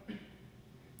money.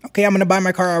 Okay, I'm going to buy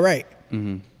my car outright.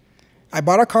 I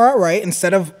bought a car outright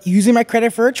instead of using my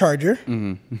credit for a Charger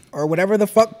or whatever the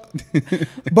fuck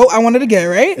boat I wanted to get,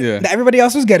 right? Yeah. That everybody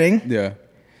else was getting. Yeah.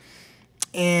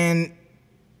 And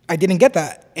I didn't get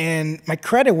that. And my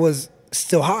credit was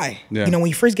still high. Yeah. When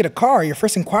you first get a car, your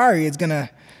first inquiry is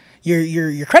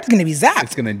your credit's gonna be zapped.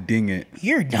 It's gonna ding it.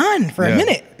 You're done for a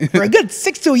minute. For a good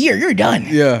 6 to a year, you're done.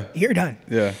 Yeah. You're done.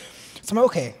 Yeah. So I'm like,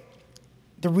 okay.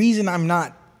 The reason I'm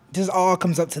not, this all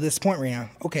comes up to this point right now.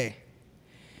 Okay.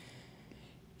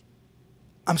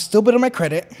 I'm still building my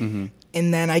credit. And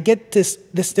then I get there's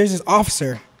this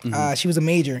officer, she was a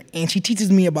major, and she teaches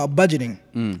me about budgeting.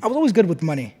 I was always good with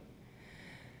money.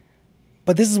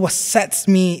 But this is what sets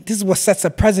a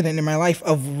precedent in my life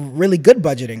of really good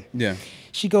budgeting. Yeah.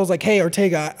 She goes like, hey,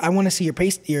 Ortega, I want to see your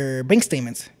bank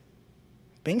statements.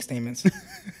 Bank statements?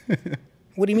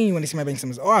 What do you mean you want to see my bank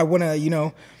statements? Oh, I want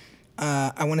to,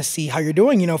 I want to see how you're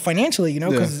doing, financially,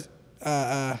 because,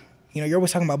 you're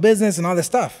always talking about business and all this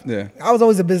stuff. Yeah. I was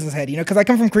always a business head, because I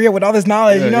come from Korea with all this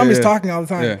knowledge, I'm just talking all the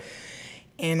time. Yeah.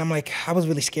 And I'm like, I was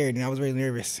really scared and I was really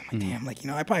nervous. I'm like, damn, like,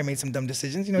 I probably made some dumb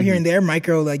decisions, here and there,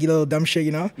 micro, like, little dumb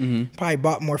shit, Probably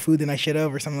bought more food than I should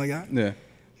have or something like that. Yeah.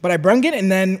 But I brung it,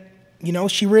 and then,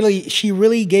 she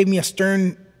really gave me a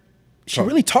stern she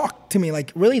really talked to me,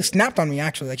 like really snapped on me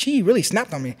actually. Like she really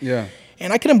snapped on me. Yeah.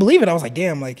 And I couldn't believe it. I was like,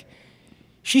 damn, like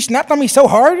she snapped on me so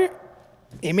hard,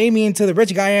 it made me into the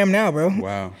rich guy I am now, bro.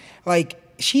 Wow. Like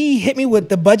she hit me with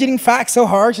the budgeting facts so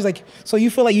hard. She's like, so you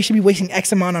feel like you should be wasting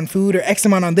X amount on food or X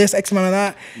amount on this, X amount on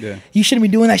that. Yeah. You shouldn't be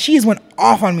doing that. She just went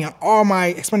off on me on all my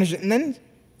expenditures. And then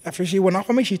after she went off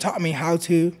on me, she taught me how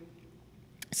to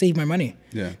save my money.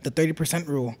 Yeah. The 30%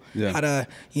 rule. Yeah. How to,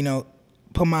 you know,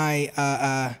 put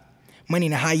my money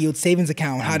in a high yield savings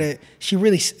account. How to, she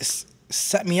really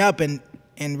set me up and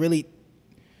really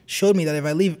showed me that if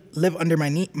I live under my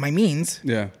means.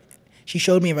 Yeah. She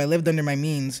showed me if I lived under my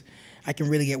means, I can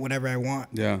really get whatever I want.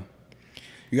 Yeah.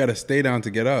 You got to stay down to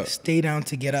get up. Stay down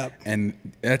to get up. And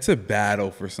that's a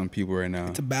battle for some people right now.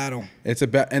 It's a battle. It's a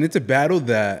battle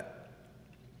that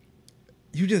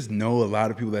you just know a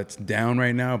lot of people that's down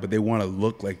right now, but they want to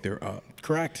look like they're up.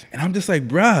 Correct. And I'm just like,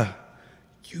 bruh,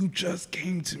 you just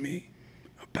came to me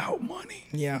about money.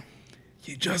 Yeah.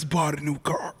 You just bought a new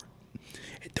car.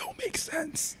 It don't make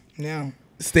sense. Yeah.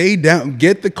 Stay down.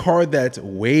 Get the car that's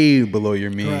way below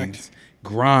your means. Correct.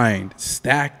 Grind.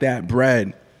 Stack that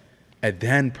bread. And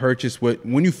then purchase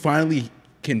when you finally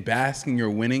can bask in your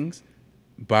winnings,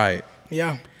 buy it.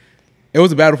 Yeah. It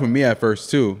was a battle for me at first,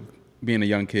 too, being a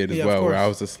young kid as Yeah, of well, where course. I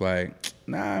was just like,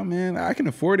 nah, man, I can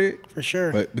afford it. For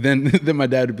sure. But then my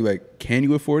dad would be like, can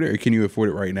you afford it or can you afford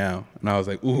it right now? And I was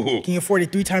like, ooh. Can you afford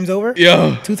it 3 times over?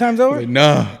 Yeah. 2 times over? Like,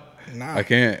 nah. Nah. I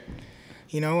can't.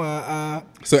 You know,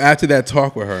 So after that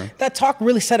talk with her. that talk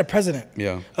really set a precedent.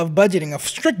 Yeah. Of budgeting, of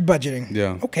strict budgeting.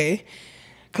 Yeah. Okay.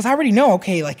 Because I already know,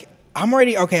 okay, like, I'm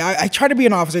already, okay, I tried to be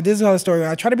an officer. This is how the story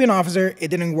went. I tried to be an officer. It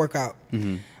didn't work out.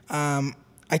 Mm-hmm.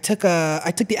 I took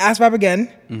the ASVAB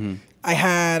again. Mm-hmm. I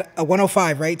had a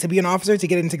 105, right? To be an officer, to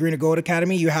get into Green and Gold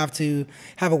Academy, you have to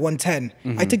have a 110.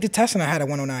 Mm-hmm. I took the test and I had a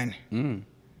 109.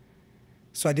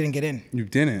 So I didn't get in. You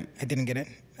didn't? I didn't get in.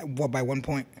 By 1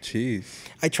 point. Jeez.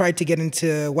 I tried to get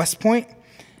into West Point.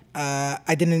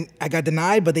 I didn't. I got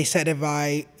denied, but they said if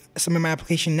I submit my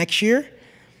application next year,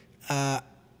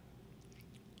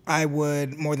 I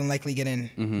would more than likely get in.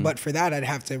 Mm-hmm. But for that, I'd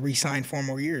have to re-sign 4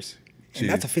 more years. And Jeez.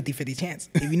 that's a 50-50 chance.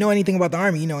 If you know anything about the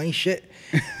Army, you know ain't shit.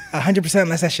 100%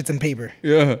 unless that shit's in paper.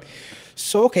 Yeah.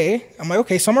 So, okay. I'm like,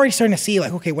 okay. So I'm already starting to see,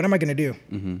 like, okay, what am I going to do?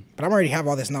 Mm-hmm. But I already have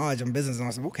all this knowledge on business. And I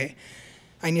was like, okay,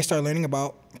 I need to start learning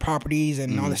about properties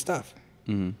and all this stuff.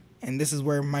 Mm-hmm. And this is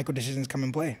where micro decisions come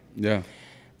in play. Yeah.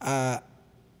 I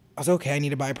was like, okay, I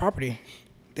need to buy a property.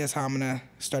 That's how I'm going to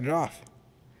start it off.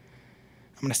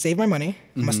 I'm going to save my money.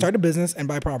 I'm going to start a business and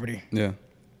buy property. Yeah.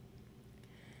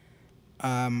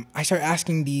 I start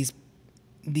asking these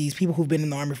people who've been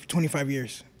in the Army for 25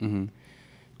 years,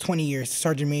 20 years,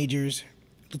 sergeant majors,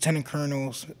 lieutenant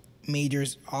colonels,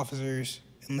 majors, officers,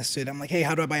 enlisted. I'm like, hey,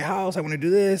 how do I buy a house? I want to do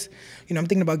this. You know, I'm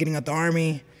thinking about getting out the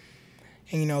Army.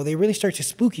 And, you know, they really start to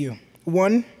spook you.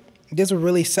 One, this will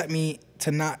really set me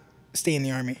to not stay in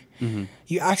the Army.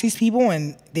 You ask these people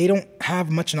and they don't have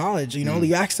much knowledge, you know?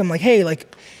 You ask them like, hey,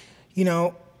 like, you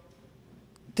know,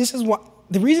 this is what,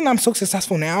 the reason I'm so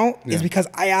successful now is because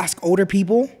I ask older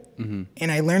people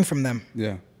and I learn from them.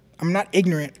 Yeah. I'm not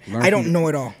ignorant. I don't know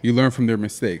it all. You learn from their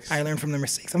mistakes. I learn from their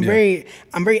mistakes. I'm very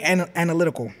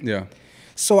analytical. Yeah.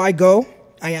 So I go,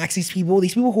 I ask these people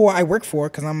who I work for,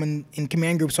 because I'm in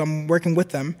command group, so I'm working with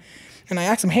them. And I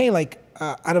ask them, hey, like,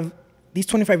 out of these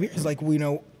 25 years, like, you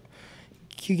know,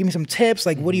 can you give me some tips?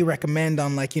 Like, what do you recommend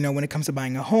on, like, you know, when it comes to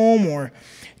buying a home or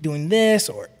doing this,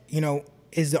 or, you know,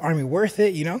 is the Army worth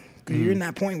it, you know? Because you're in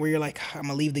that point where you're like, I'm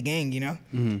going to leave the gang, you know?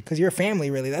 Because you're a family,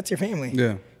 really. That's your family.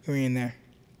 Yeah. You're in there.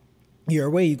 You're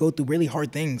away. You go through really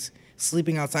hard things.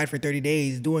 Sleeping outside for 30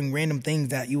 days, doing random things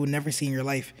that you would never see in your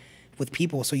life with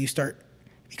people. So you start,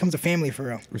 it becomes a family for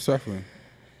real. Respectfully.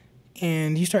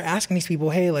 And you start asking these people,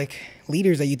 hey, like,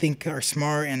 leaders that you think are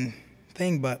smart and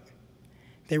thing, but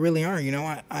they really aren't, you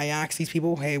know? I ask these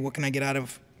people, hey, what can I get out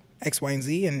of X, Y, and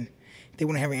Z? And they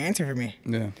wouldn't have an answer for me.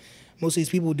 Yeah. Most of these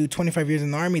people who do 25 years in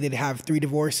the Army, they'd have 3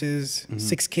 divorces,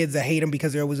 6 kids that hate them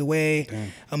because they're always away,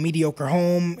 a mediocre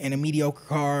home and a mediocre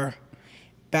car,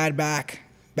 bad back,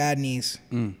 bad knees.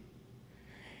 In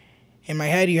my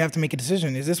head, you have to make a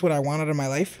decision. Is this what I want out of my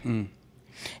life? And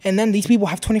then these people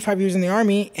have 25 years in the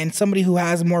Army, and somebody who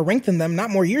has more rank than them, not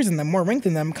more years than them, more rank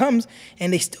than them, comes,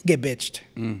 and they still get bitched.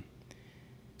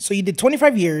 So you did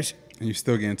 25 years. And you're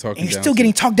still getting talked down. And you're still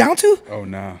getting talked down to? Oh,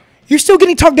 nah. You're still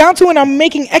getting talked down to, and I'm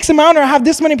making X amount, or I have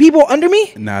this many people under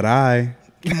me? Not I.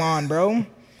 Come on, bro.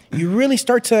 You really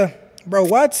start to, bro,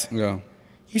 what? Yeah.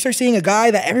 You start seeing a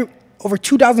guy that over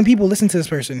 2,000 people listen to this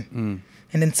person.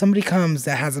 And then somebody comes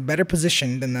that has a better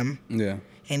position than them. Yeah.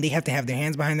 And they have to have their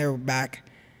hands behind their back.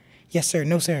 Yes, sir.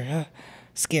 No, sir.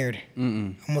 scared.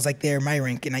 Almost like they're my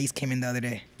rank, and I just came in the other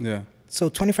day. Yeah. So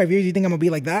 25 years, you think I'm gonna be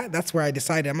like that? That's where I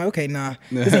decided. I'm like, okay, nah,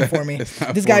 this ain't for me.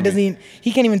 This guy doesn't even,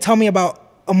 he can't even tell me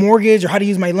about a mortgage or how to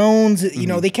use my loans. You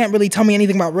know, they can't really tell me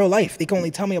anything about real life. They can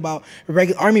only tell me about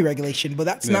Army regulation, but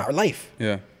that's not life.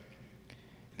 Yeah.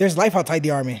 There's life outside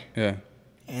the Army. Yeah.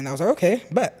 And I was like, okay,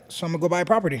 bet. So I'm gonna go buy a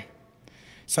property.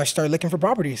 So I started looking for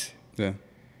properties. Yeah.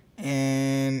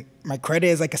 And my credit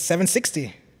is like a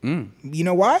 760. You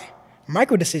know why?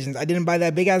 Micro decisions. I didn't buy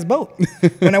that big ass boat.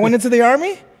 When I went into the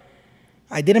Army,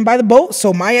 I didn't buy the boat,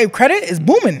 so my credit is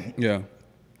booming. Yeah.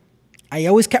 I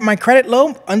always kept my credit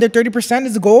low. Under 30%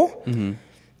 is the goal.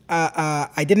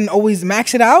 I didn't always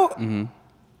max it out.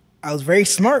 I was very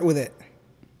smart with it.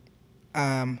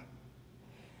 I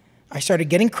started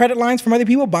getting credit lines from other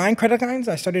people, buying credit lines.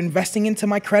 I started investing into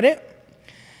my credit.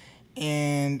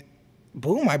 And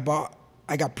boom, I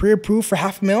got pre-approved for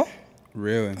 $500,000.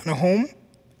 Really? On a home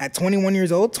at 21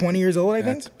 years old, 20 years old, I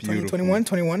think. That's beautiful.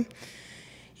 21.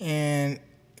 And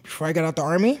before I got out the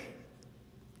Army,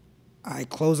 I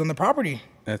closed on the property.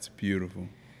 That's beautiful.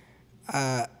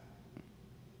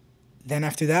 Then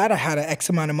after that, I had an X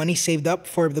amount of money saved up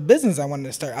for the business I wanted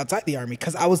to start outside the Army,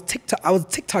 because I was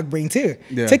TikTok brain too.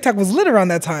 Yeah. TikTok was lit around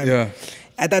that time. Yeah.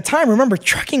 At that time, remember,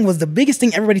 trucking was the biggest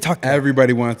thing everybody talked about.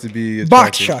 Everybody wants to be a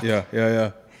Box trucker. truck.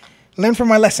 Yeah. Learn from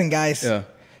my lesson, guys. Yeah.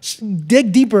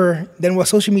 Dig deeper than what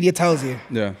social media tells you.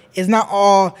 Yeah. It's not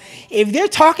all. If they're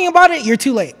talking about it, you're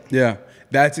too late. Yeah.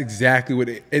 That's exactly what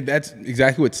that's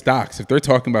exactly what stocks. If they're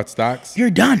talking about stocks,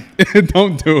 You're done.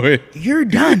 don't do it. You're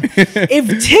done.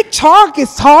 If TikTok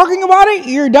is talking about it,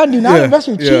 you're done. Do not invest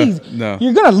your cheese. No.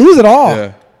 You're gonna lose it all.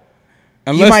 Yeah.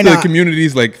 Unless the community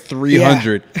is like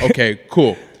 300. Yeah. Okay,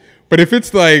 cool. But if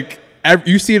it's like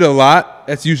you see it a lot,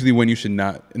 that's usually when you should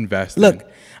not invest. Look,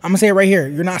 I'm gonna say it right here.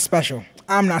 You're not special.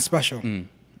 I'm not special.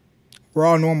 We're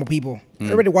all normal people.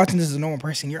 Everybody watching this is a normal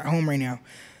person. You're at home right now.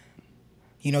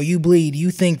 You know, you bleed. You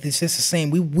think this is the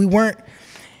same. We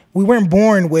weren't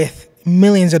born with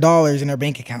millions of dollars in our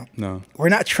bank account. No. We're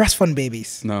not trust fund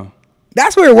babies. No.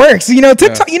 That's where it works. You know,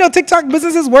 TikTok. You know, TikTok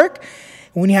businesses work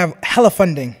when you have hella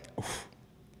funding.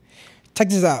 Check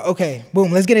this out. Okay,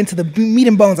 boom. Let's get into the meat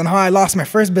and bones on how I lost my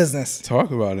first business.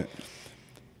 Talk about it.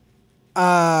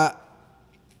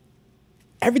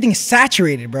 Everything's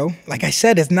saturated, bro. Like I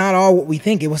said, it's not all what we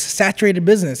think. It was a saturated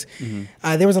business.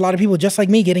 There was a lot of people just like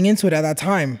me getting into it at that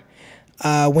time.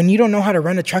 When you don't know how to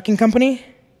run a trucking company,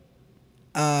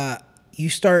 you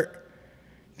start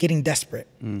getting desperate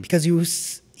because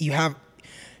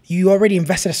you already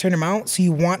invested a certain amount, so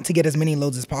you want to get as many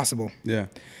loads as possible. Yeah.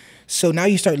 So now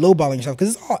you start lowballing yourself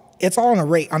because it's all on a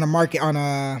rate, on a market, on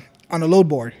a load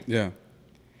board. Yeah.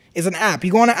 It's an app.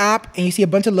 You go on an app and you see a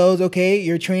bunch of loads. Okay,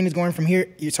 your train is going from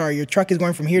here. Your truck is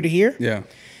going from here to here. Yeah.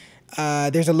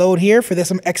 There's a load here for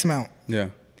this X amount.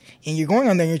 Yeah. And you're going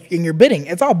on there and you're bidding.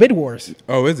 It's all bid wars.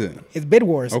 Oh, is it? It's bid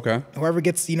wars. Okay. Whoever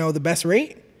gets, the best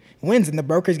rate wins, and the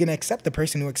broker is going to accept the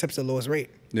person who accepts the lowest rate.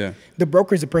 Yeah. The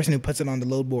broker is the person who puts it on the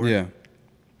load board. Yeah.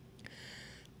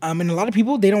 And a lot of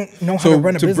people, they don't know how to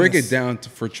run a business. To break it down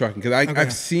for trucking, because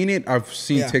I've seen it. I've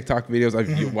seen TikTok videos.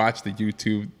 I've watched the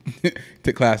YouTube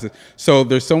classes. So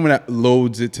there's someone that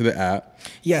loads it to the app.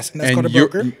 Yes, and that's called a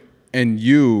broker. And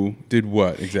you did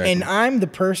what exactly? And I'm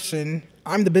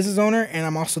the business owner, and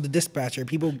I'm also the dispatcher.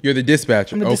 You're the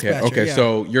dispatcher. I'm the dispatcher, Okay. yeah.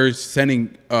 So you're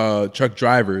sending truck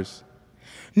drivers.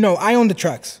 No, I own the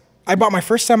trucks. I bought my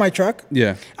first semi-truck.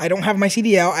 Yeah. I don't have my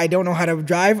CDL. I don't know how to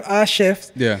drive a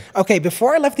shift. Yeah. Okay,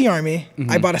 before I left the Army,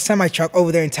 I bought a semi-truck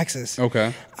over there in Texas.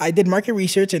 Okay. I did market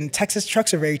research, and Texas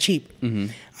trucks are very cheap.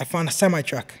 I found a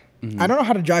semi-truck. I don't know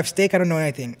how to drive stick. I don't know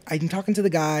anything. I'm talking to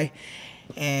the guy,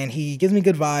 and he gives me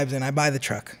good vibes, and I buy the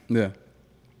truck. Yeah.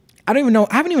 I don't even know.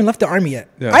 I haven't even left the Army yet.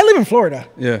 Yeah. I live in Florida.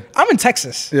 Yeah. I'm in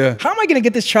Texas. Yeah. How am I going to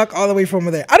get this truck all the way from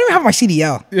over there? I don't even have my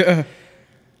CDL. Yeah.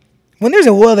 When there's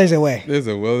a will, there's a way. There's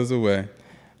a will, there's a way.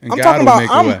 And I'm God talking will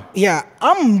about, make a way.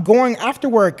 I'm going after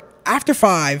work, after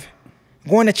 5,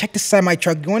 going to check the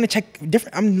semi-truck,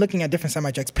 I'm looking at different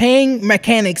semi-trucks, paying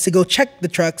mechanics to go check the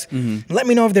trucks, let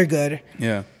me know if they're good.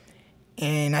 Yeah.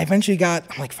 And I eventually I'm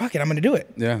like, fuck it, I'm going to do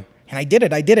it. Yeah. And I did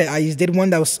it. I just did one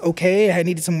that was okay. I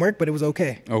needed some work, but it was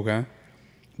okay. Okay.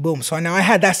 Boom. So now I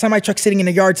had that semi-truck sitting in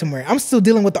the yard somewhere. I'm still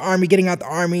dealing with the Army, getting out the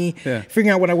Army, figuring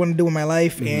out what I want to do in my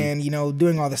life, and,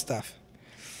 doing all this stuff.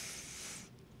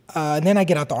 Then I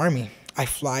get out the Army. I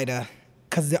fly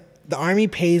because the Army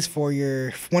pays for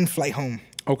your one flight home.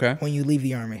 Okay. When you leave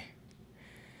the Army.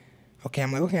 Okay,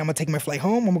 I'm like, okay, I'm going to take my flight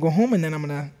home. I'm going to go home, and then I'm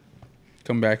going to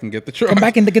come back and get the truck. Come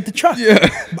back and get the truck. Yeah.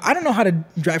 But I don't know how to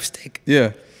drive stick.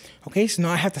 Yeah. Okay, so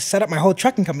now I have to set up my whole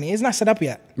trucking company. It's not set up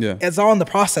yet. Yeah. It's all in the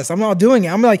process. I'm not doing it.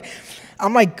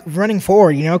 I'm like running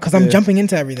forward, you know, because I'm jumping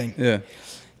into everything. Yeah.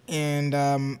 And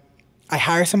I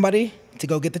hire somebody to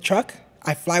go get the truck.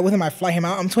 I fly with him. I fly him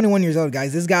out. I'm 21 years old,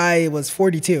 guys. This guy was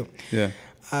 42. Yeah.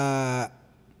 I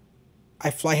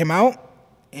fly him out,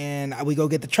 and we go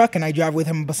get the truck, and I drive with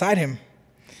him beside him.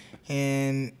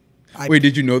 And Wait,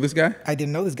 did you know this guy? I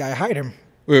didn't know this guy. I hired him.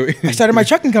 Wait. I started my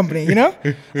trucking company, you know?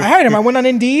 I hired him. I went on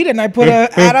Indeed, and I put an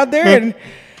ad out there, and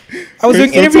I was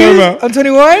doing interviews. I'm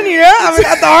 21, you know? I'm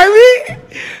at the Army.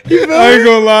 You feel I ain't me?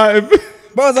 gonna lie.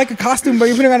 Bro, it's like a costume, but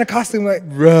you're putting on a costume. Like,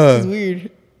 Bruh. it's weird.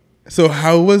 So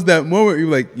how was that moment? You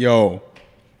were like, yo,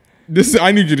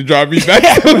 I need you to drive me back.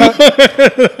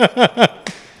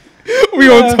 We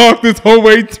gonna talk this whole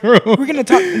way through. We're going to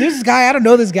talk. There's this guy. I don't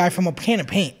know this guy from a can of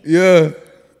paint. Yeah.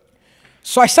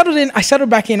 So I settled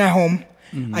back in at home.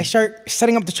 Mm-hmm. I start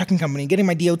setting up the trucking company, getting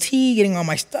my DOT, getting all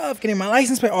my stuff, getting my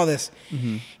license plate, all this.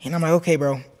 Mm-hmm. And I'm like, okay,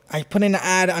 bro. I put in an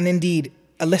ad on Indeed,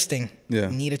 a listing. Yeah.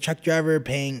 Need a truck driver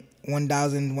paying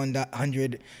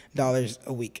 $1,100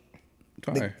 a week.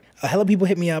 Fire. A hell of people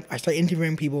hit me up. I start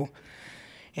interviewing people,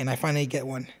 and I finally get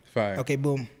one. Fire. Okay,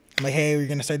 boom. I'm like, hey, we're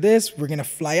going to start this. We're going to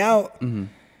fly out, and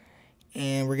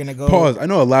we're going to go. Pause. I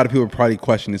know a lot of people probably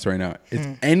question this right now. Is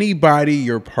anybody,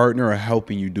 your partner, or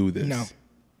helping you do this? No.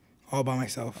 All by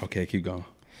myself. Okay, keep going.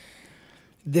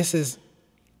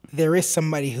 There is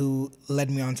somebody who led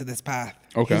me onto this path.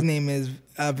 Okay. His name is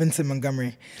Vincent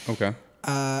Montgomery. Okay.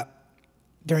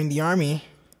 During the Army,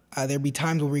 there'd be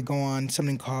times where we go on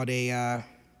something called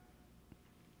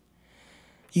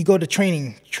you go to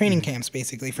training camps,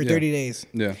 basically, for 30 days.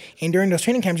 Yeah. And during those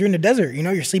training camps, you're in the desert. You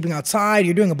know, you're sleeping outside.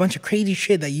 You're doing a bunch of crazy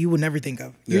shit that you would never think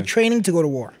of. You're training to go to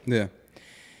war. Yeah.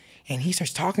 And he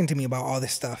starts talking to me about all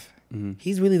this stuff.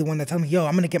 He's really the one that tells me, yo,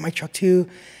 I'm going to get my truck too.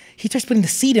 He starts putting the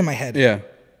seed in my head. Yeah.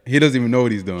 He doesn't even know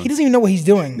what he's doing. He doesn't even know what he's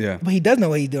doing. Yeah. But he does know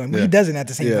what he's doing. But he doesn't at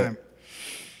the same time.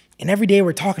 And every day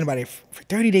we're talking about it for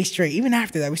 30 days straight. Even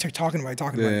after that, we start talking about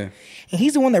it. And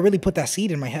he's the one that really put that seed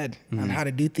in my head on how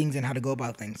to do things and how to go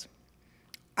about things.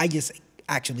 I just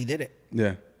actually did it.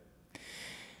 Yeah.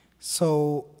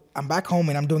 So I'm back home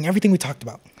and I'm doing everything we talked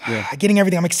about. Yeah. Getting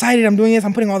everything. I'm excited. I'm doing this.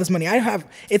 I'm putting all this money.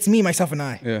 It's me, myself, and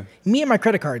I. Yeah. Me and my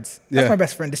credit cards. That's my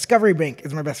best friend. Discovery Bank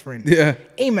is my best friend. Yeah.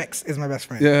 Amex is my best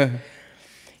friend. Yeah.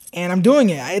 And I'm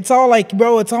doing it. It's all like,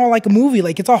 bro, it's all like a movie.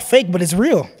 Like, it's all fake, but it's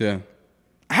real. Yeah.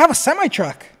 I have a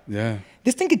semi-truck. Yeah.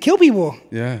 This thing could kill people.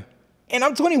 Yeah. And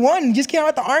I'm 21, just came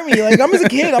out the Army. Like, I'm just a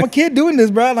kid. I'm a kid doing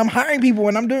this, bro. And I'm hiring people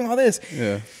and I'm doing all this.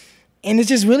 Yeah. And it's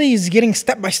just really is getting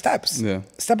step by steps. Yeah.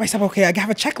 Step by step. Okay, I have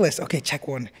a checklist. Okay, check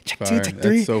 1, check 2, Fire. check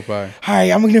 3. That's so fire. All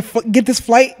right, I'm going to get this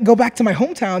flight, go back to my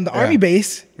hometown, the Army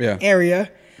base area,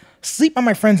 sleep at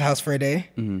my friend's house for a day,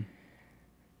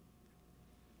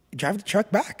 drive the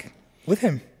truck back with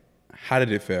him. How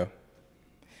did it feel?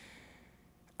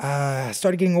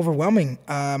 Started getting overwhelming.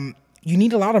 You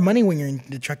need a lot of money when you're in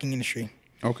the trucking industry.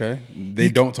 Okay. They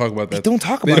don't talk about that. They don't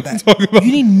talk about that.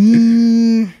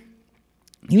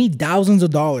 You need thousands of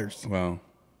dollars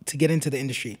to get into the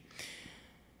industry.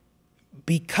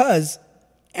 Because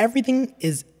everything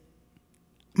is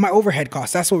my overhead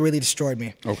costs. That's what really destroyed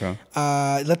me. Okay.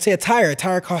 Let's say a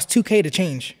tire costs $2K to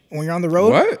change. When you're on the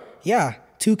road. What? Yeah,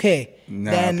 $2K.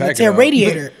 Nah, then let's say a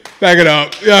radiator. Back it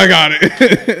up. Yeah, I got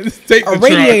it. Just take a the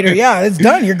radiator, truck. yeah, it's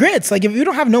done. You're grits. Like, if you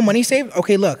don't have no money saved,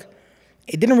 okay, look,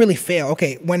 it didn't really fail.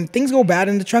 Okay, when things go bad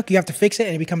in the truck, you have to fix it,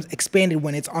 and it becomes expanded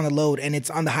when it's on the load and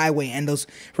it's on the highway, and those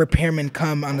repairmen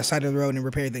come on the side of the road and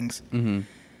repair things.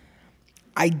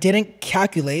 I didn't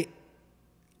calculate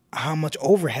how much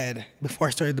overhead before I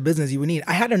started the business you would need.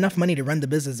 I had enough money to run the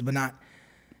business, but not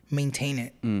maintain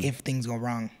it if things go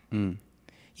wrong.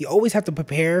 You always have to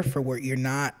prepare for what you're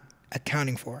not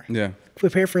accounting for. Yeah.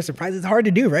 Prepare for a surprise. It's hard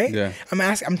to do, right? Yeah.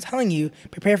 I'm telling you,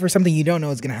 prepare for something you don't know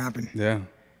is going to happen. Yeah.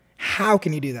 How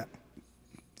can you do that?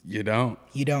 You don't.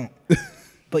 You don't.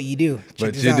 But you do.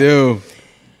 But you do.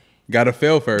 Gotta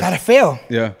fail first. Gotta fail.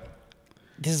 Yeah.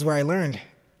 This is where I learned.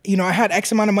 You know, I had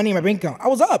X amount of money in my bank account. I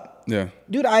was up. Yeah.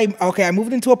 Dude, I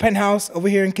moved into a penthouse over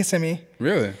here in Kissimmee.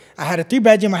 Really? I had a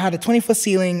 3-bedroom. I had a 20-foot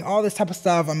ceiling, all this type of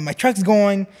stuff. My truck's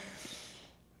going.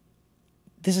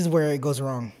 This is where it goes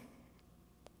wrong.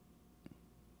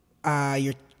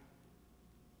 Your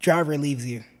driver leaves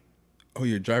you. Oh,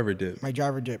 your driver dipped. My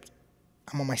driver dipped.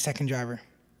 I'm on my second driver.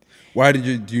 Why did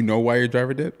you? Do you know why your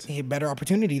driver dipped? He had better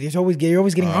opportunity. You're always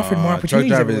getting offered more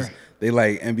opportunities. Truck drivers, everywhere. they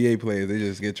like NBA players. They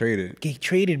just get traded. Get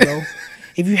traded, bro.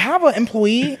 If you have an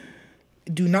employee,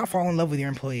 do not fall in love with your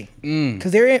employee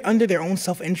because they're under their own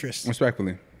self-interest.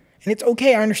 Respectfully. And it's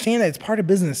okay. I understand that it's part of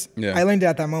business. Yeah. I learned it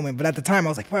at that moment, but at the time I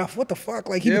was like, "Bro, what the fuck?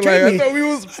 Like he Yeah, betrayed like, me. I thought we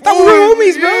were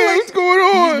homies, bro. Yeah, Like, what's going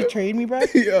he on? betrayed me, bro."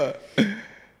 Yeah.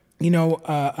 You know,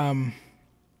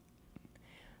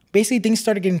 basically things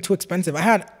started getting too expensive. I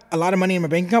had a lot of money in my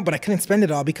bank account, but I couldn't spend it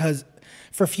all because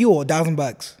for fuel,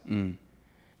 $1,000.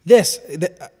 This,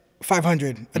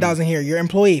 500, 1,000 here. Your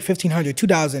employee, 1,500,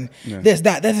 2,000. Yeah. This,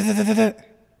 that.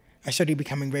 I started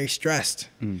becoming very stressed.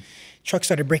 Truck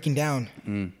started breaking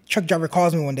down. Truck driver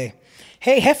calls me one day.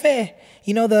 Hey, Jefe,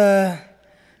 you know the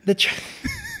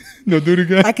No, do it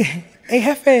again. hey,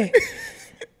 Jefe,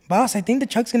 boss, I think the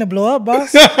truck's gonna blow up,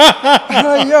 boss. I'm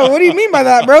like, yo, what do you mean by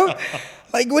that, bro?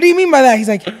 Like, what do you mean by that? He's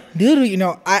like, dude, you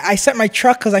know, I sent my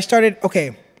truck because I started,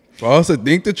 okay. Boss, I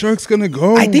think the truck's gonna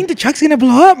go. I think the truck's gonna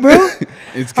blow up, bro.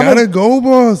 It's gotta go,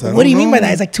 boss. What do you mean by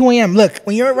that? It's like 2 a.m. Look,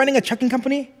 when you're running a trucking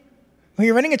company,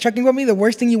 the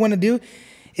worst thing you want to do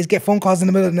is get phone calls in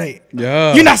the middle of the night.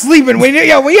 Yeah. You're not sleeping. When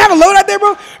you have a load out there,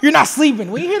 bro, you're not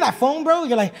sleeping. When you hear that phone, bro,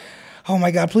 you're like, oh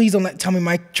my God, please don't tell me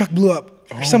my truck blew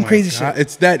up. Or some crazy shit.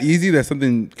 It's that easy that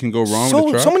something can go wrong with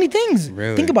the truck? So many things.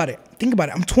 Really? Think about it.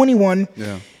 I'm 21.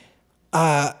 Yeah.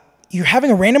 You're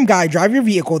having a random guy drive your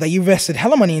vehicle that you invested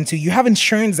hella money into. You have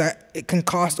insurance that it can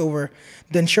cost over.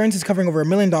 The insurance is covering over $1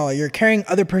 million. You're carrying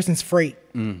other person's freight.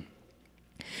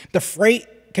 The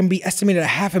freight can be estimated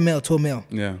at $500,000 to $1 million.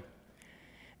 Yeah.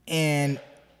 And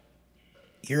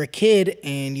you're a kid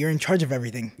and you're in charge of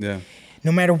everything. Yeah.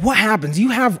 No matter what happens, you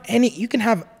can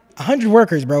have 100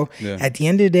 workers, bro. Yeah. At the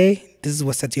end of the day, this is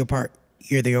what sets you apart.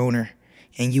 You're the owner,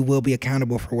 and you will be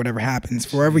accountable for whatever happens.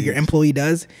 For whatever your employee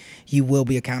does, you will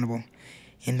be accountable.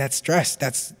 And that's stress.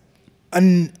 That's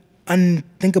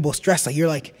unthinkable stress.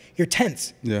 Like you're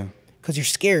tense. Yeah. Because you're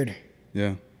scared.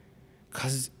 Yeah.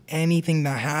 Because anything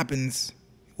that happens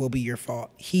will be your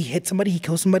fault. He hit somebody, he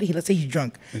killed somebody, let's say he's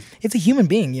drunk. It's a human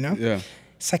being, you know? Yeah.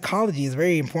 Psychology is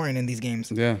very important in these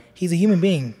games. Yeah. He's a human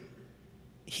being.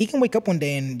 He can wake up one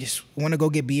day and just want to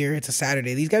go get beer. It's a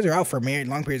Saturday. These guys are out for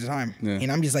long periods of time. Yeah.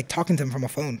 And I'm just like talking to him from a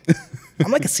phone.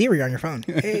 I'm like a Siri on your phone.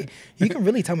 Hey, you can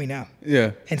really tell me now.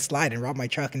 Yeah. And slide and rob my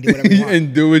truck and do whatever you want.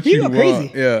 And do what you go want.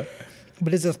 crazy. Yeah.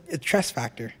 But it's a stress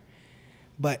factor.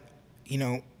 But, you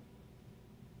know,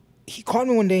 he called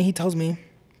me one day and he tells me,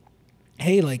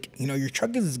 hey, like, you know, your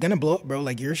truck is gonna blow up, bro.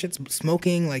 Like, your shit's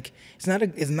smoking. Like, it's not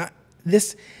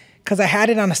this, because I had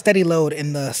it on a steady load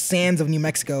in the sands of New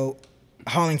Mexico,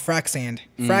 hauling frac sand.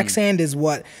 Frac sand is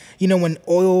what, you know,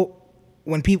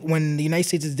 when the United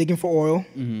States is digging for oil,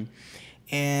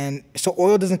 and so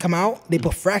oil doesn't come out, they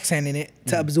put frac sand in it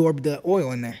to absorb the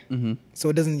oil in there, so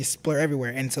it doesn't just splur everywhere.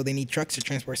 And so they need trucks to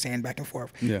transport sand back and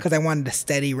forth because I wanted a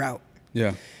steady route.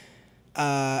 Yeah.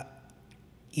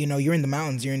 You know, you're in the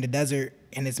mountains, you're in the desert,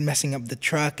 and it's messing up the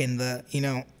truck and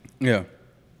Yeah.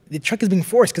 the truck is being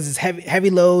forced because it's heavy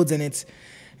loads, and it's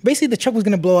basically the truck was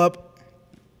gonna blow up.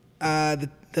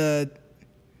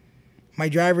 My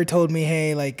driver told me,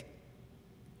 hey, like,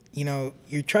 you know,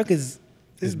 your truck is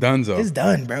done, so. It's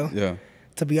done, bro. Yeah.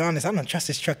 To be honest, I don't trust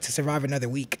this truck to survive another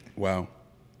week. Wow.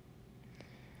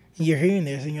 You're hearing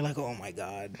this and you're like, oh my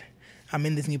God, I'm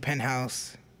in this new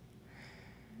penthouse.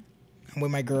 I'm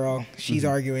with my girl. She's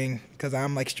arguing because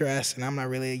I'm like stressed and I'm not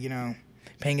really, you know,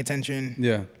 paying attention.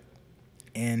 Yeah.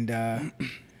 And I'm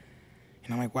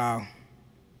like, wow.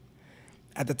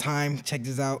 At the time, check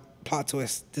this out, plot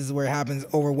twist. This is where it happens,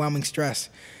 overwhelming stress.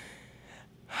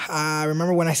 I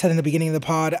remember when I said in the beginning of the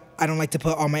pod, I don't like to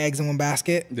put all my eggs in one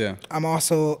basket. Yeah. I'm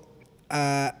also,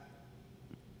 I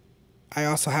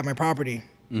also have my property.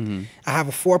 I have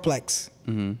a fourplex.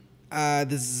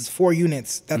 This is 4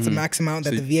 units. That's the max amount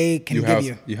that the VA can give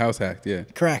you. You house hacked, yeah.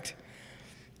 Correct.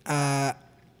 I'm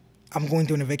going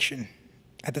through an eviction.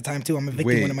 At the time, too, I'm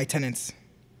evicting one of my tenants.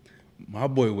 My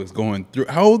boy was going through.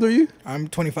 How old are you? I'm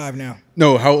 25 now.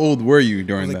 No, how old were you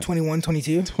during I was that? like 21,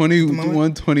 22.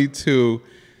 21, 22.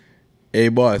 Hey,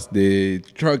 boss, the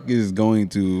truck is going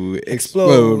to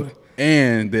explode.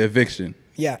 And the eviction.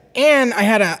 Yeah. And I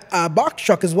had a box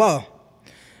truck as well.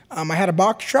 I had a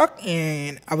box truck,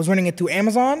 and I was running it through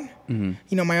Amazon. You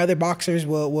know, my other boxers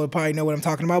will probably know what I'm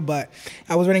talking about, but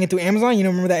I was running it through Amazon. You know,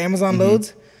 remember that Amazon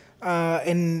loads?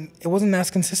 And it wasn't as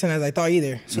consistent as I thought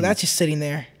either. So that's just sitting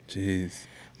there. Jeez.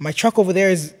 My truck over there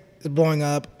is blowing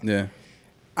up. Yeah.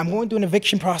 I'm going through an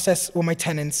eviction process with my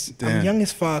tenants. Damn. I'm young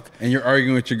as fuck. And you're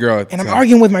arguing with your girl at the And I'm time.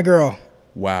 arguing with my girl.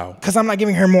 Wow. Because I'm not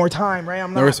giving her more time, right?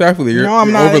 I'm not. No, respectfully, you're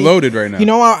I'm not, overloaded right now. You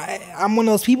know, I'm one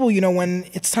of those people, you know, when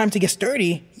it's time to get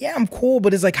sturdy, yeah, I'm cool,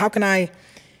 but it's like, how can I,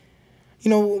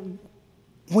 you know,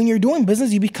 when you're doing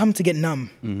business, you become to get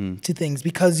numb to things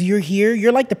because you're here,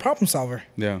 you're like the problem solver.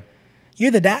 Yeah.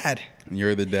 You're the dad.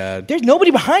 You're the dad. There's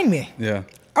nobody behind me. Yeah.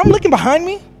 I'm looking behind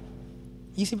me.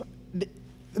 You see,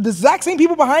 the exact same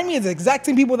people behind me is the exact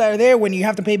same people that are there when you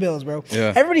have to pay bills, bro.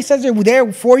 Yeah. Everybody says they're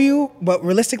there for you, but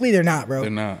realistically, they're not, bro.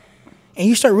 They're not. And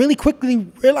you start really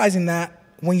quickly realizing that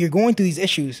when you're going through these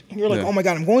issues. And you're like, Yeah. oh my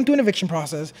God, I'm going through an eviction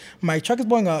process. My truck is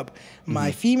blowing up.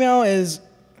 My female is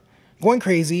going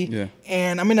crazy. Yeah.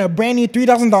 And I'm in a brand new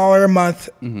 $3,000 a month,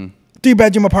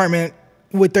 3-bedroom apartment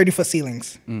with 30-foot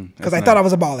ceilings. Because I thought I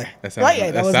was a baller. That sounds right?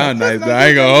 Yeah, that was sound nice. nice. I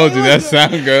ain't gonna hold you. That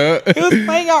sound good. It was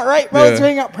playing out right, bro. It was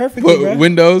playing out perfectly, bro.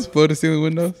 Windows, floor to ceiling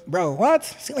windows. Bro, what?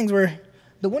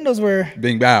 The windows were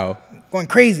Bing bow. going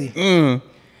crazy. Mm.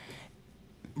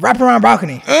 Wraparound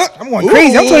balcony. I'm going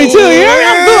crazy. I'm 22. You know what I mean?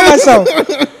 I'm doing myself.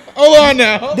 Hold on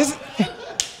now.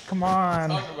 Come on.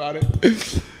 Talk about it.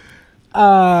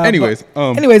 Anyways,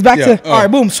 back to all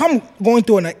right. Boom. So I'm going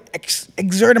through an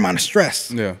exert amount of stress.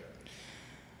 Yeah.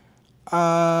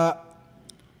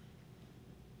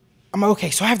 I'm okay.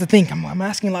 So I have to think. I'm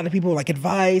asking a lot of people like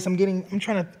advice. I'm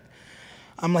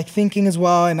like thinking as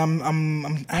well, and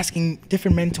I'm asking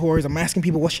different mentors. I'm asking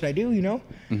people, what should I do? You know.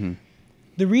 Mm-hmm.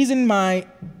 The reason my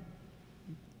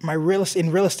real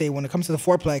estate, when it comes to the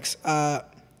fourplex,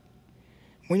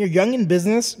 when you're young in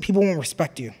business, people won't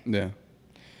respect you. Yeah.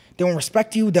 They won't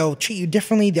respect you. They'll treat you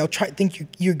differently. They'll think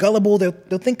you're gullible. They'll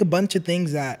think a bunch of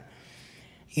things that,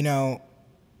 you know,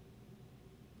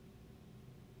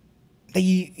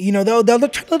 they'll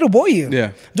try to little boy you.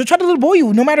 Yeah. They'll try to little boy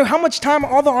you. No matter how much time,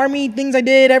 all the army things I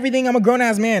did, everything. I'm a grown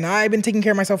ass man. I've been taking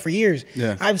care of myself for years.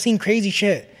 Yeah. I've seen crazy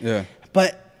shit. Yeah.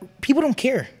 But people don't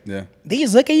care. Yeah. They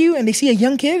just look at you and they see a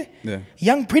young kid,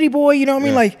 young pretty boy. You know what I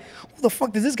mean? Yeah. Like, who the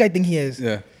fuck does this guy think he is?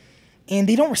 Yeah. And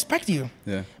they don't respect you.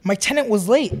 Yeah. My tenant was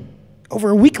late, over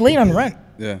a week late on rent.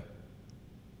 Yeah.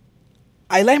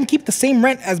 I let him keep the same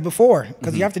rent as before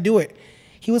because you have to do it.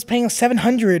 He was paying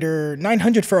 $700 or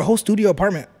 $900 for a whole studio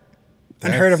apartment.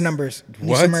 Unheard of numbers.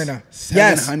 What? Smyrna.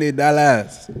 Yes.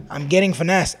 $700. I'm getting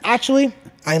finesse. Actually,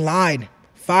 I lied.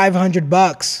 $500.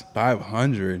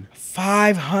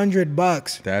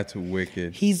 $500. That's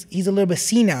wicked. He's a little bit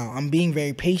senile. I'm being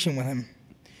very patient with him.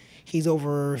 He's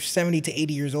over 70 to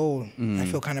 80 years old. I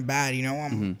feel kind of bad, you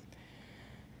know.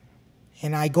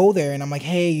 And I go there and I'm like,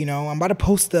 hey, you know, I'm about to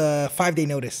post the 5-day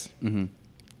notice.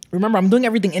 Remember, I'm doing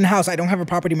everything in-house. I don't have a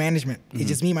property management. It's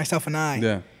just me, myself, and I.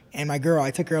 Yeah. And my girl,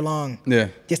 I took her along. Yeah.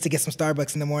 Just to get some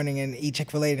Starbucks in the morning and eat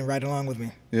Chick-fil-A and ride along with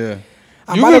me. Yeah.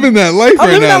 I'm living that life right now. I'm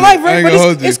living that life, right? But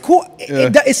hold you. it's cool.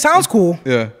 Yeah. It sounds cool.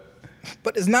 Yeah.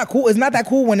 But it's not cool. It's not that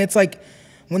cool when it's like,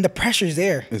 when the pressure's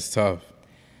there. It's tough.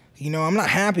 You know, I'm not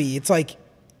happy. It's like,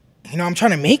 you know, I'm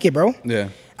trying to make it, bro. Yeah.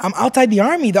 I'm outside the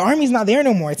army. The army's not there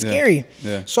no more. It's scary.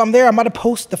 Yeah. So I'm there. I'm about to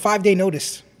post the 5-day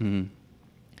notice. Mm-hmm.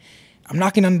 I'm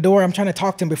knocking on the door. I'm trying to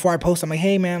talk to him before I post. I'm like,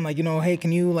 hey, man, like, you know, hey,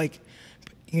 can you, like,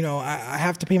 you know, I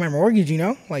have to pay my mortgage, you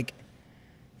know? Like,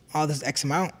 all this X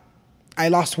amount. I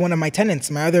lost one of my tenants.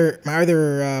 My other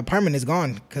apartment is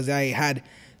gone because I had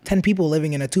 10 people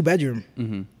living in a 2-bedroom.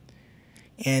 Mm-hmm.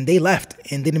 And they left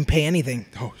and didn't pay anything.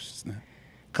 Oh, snap.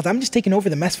 Because I'm just taking over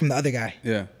the mess from the other guy.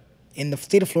 Yeah. In the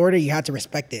state of Florida, you have to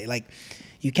respect it. Like,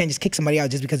 you can't just kick somebody out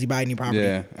just because you buy a new property.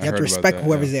 Yeah, you have to respect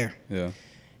whoever's there. Yeah.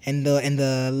 And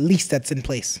the lease that's in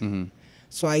place. Mm-hmm.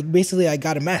 So I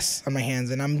got a mess on my hands,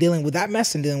 and I'm dealing with that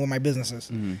mess and dealing with my businesses.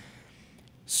 Mm-hmm.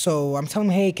 So I'm telling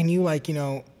him, hey, can you, like, you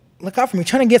know, look out for me,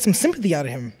 trying to get some sympathy out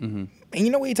of him. Mm-hmm. And you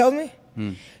know what he tells me?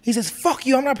 Mm. He says, fuck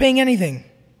you, I'm not paying anything.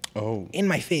 Oh. In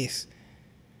my face.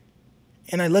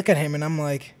 And I look at him and I'm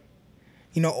like,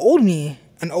 you know,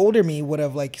 an older me would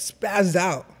have like spazzed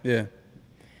out. Yeah.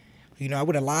 You know, I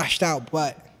would have lashed out,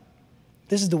 but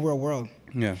this is the real world.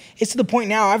 Yeah. It's to the point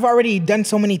now, I've already done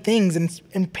so many things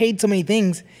and paid so many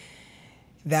things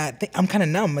that I'm kind of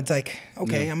numb. It's like,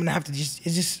 okay, I'm going to have to it's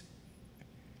just,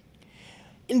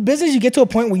 in business, you get to a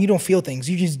point where you don't feel things.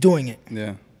 You're just doing it.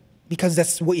 Yeah. Because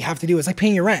that's what you have to do. It's like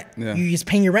paying your rent. Yeah. You're just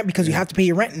paying your rent because you have to pay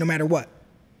your rent no matter what.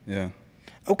 Yeah.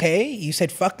 Okay, you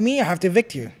said, fuck me, I have to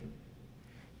evict you.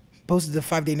 Posted the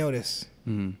 5-day notice.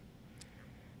 Mm-hmm.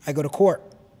 I go to court,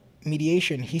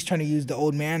 mediation. He's trying to use the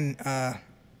old man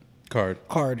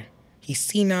card. He's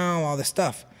senile, all this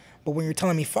stuff. But when you're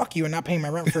telling me, fuck you, and not paying my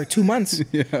rent for 2 months.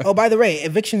 Yeah. Oh, by the way,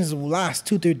 evictions will last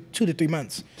 2 to 3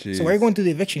 months. Jeez. So while you're going through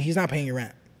the eviction, he's not paying your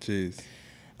rent. Jeez.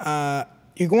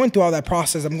 You're going through all that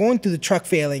process. I'm going through the truck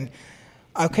failing.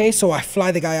 Okay, so I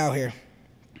fly the guy out here.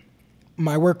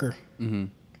 My worker. Mm-hmm.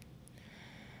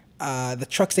 The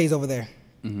truck stays over there.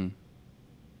 Mm-hmm.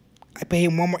 I pay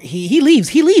him one more. He leaves.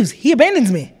 He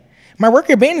abandons me. My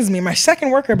worker abandons me. My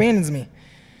second worker abandons me.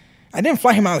 I didn't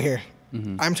fly him out here.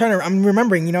 Mm-hmm. I'm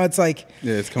remembering, you know, it's like,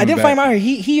 yeah, it's I didn't fly him out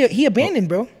here. He abandoned,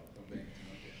 bro.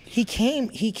 He came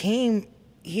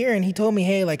here and he told me,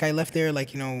 hey, like, I left there,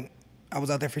 like, you know, I was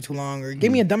out there for too long, or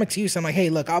give me a dumb excuse. I'm like, hey,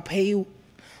 look, I'll pay you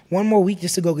 1 more week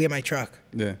just to go get my truck.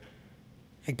 Yeah.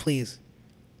 Like, please.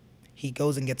 He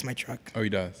goes and gets my truck. Oh, he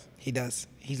does. He does.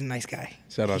 He's a nice guy.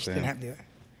 Shout out He to didn't him. have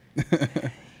to do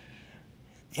it.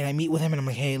 And I meet with him, and I'm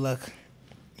like, hey, look,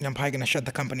 I'm probably gonna shut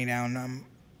the company down.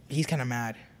 He's kind of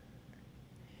mad.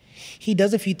 He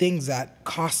does a few things that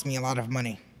cost me a lot of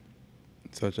money.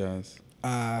 Such as?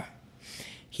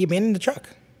 He abandoned the truck.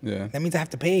 Yeah. That means I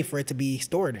have to pay for it to be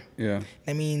stored. Yeah.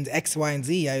 That means X, Y, and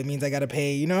Z. It means I got to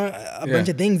pay, a Yeah, bunch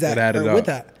of things that added are with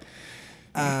up.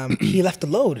 that. He left the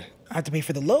load. I have to pay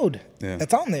for the load Yeah.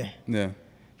 that's on there. Yeah.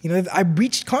 I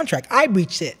breached contract. I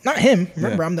breached it, not him.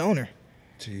 Remember, Yeah. I'm the owner.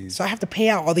 Jeez. So I have to pay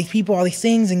out all these people, all these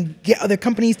things, and get other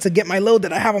companies to get my load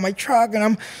that I have on my truck. And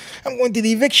I'm going through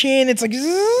the eviction. It's like,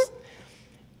 zzz.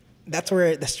 That's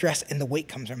where the stress and the weight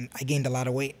comes from. I gained a lot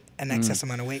of weight, an excess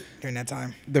amount of weight during that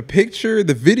time. The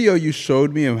video you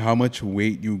showed me of how much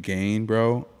weight you gained,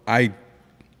 bro, I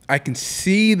can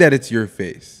see that it's your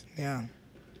face. Yeah.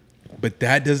 But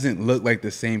that doesn't look like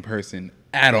the same person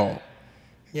at all.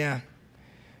 Yeah.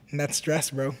 And that's stress,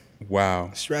 bro.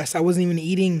 Wow. Stress. I wasn't even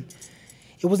eating.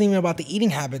 It wasn't even about the eating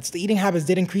habits. The eating habits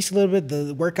did increase a little bit.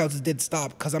 The workouts did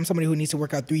stop because I'm somebody who needs to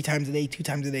work out 3 times a day, 2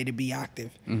 times a day to be active,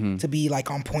 to be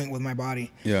like on point with my body.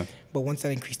 Yeah. But once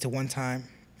that increased to 1 time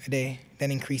a day,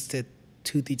 then increased to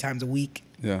 2-3 times a week,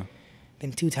 Yeah.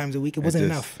 then 2 times a week, it wasn't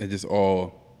enough. It just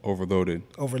all overloaded.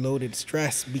 Overloaded.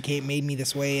 Stress made me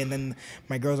this way, and then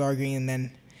my girl's arguing, and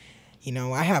then,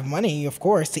 I have money, of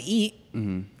course, to eat.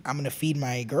 I'm gonna feed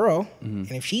my girl, and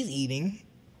if she's eating,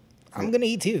 I'm gonna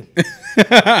eat too.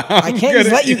 I can't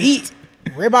just let you eat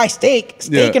ribeye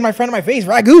steak in my front of my face,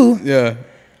 ragu, Yeah.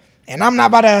 and I'm not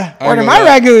about to I order know my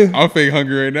that. ragu. I'm fake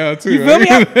hungry right now too. You feel me? You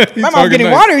My mouth's talking getting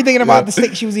nice. watery thinking about the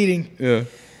steak she was eating. Yeah.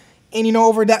 And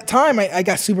over that time, I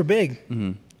got super big.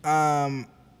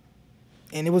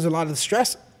 And it was a lot of the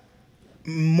stress,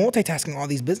 multitasking all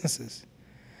these businesses.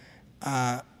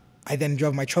 I then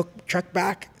drove my truck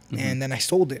back, and then I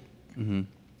sold it.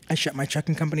 I shut my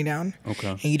trucking company down. Okay.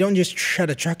 And you don't just shut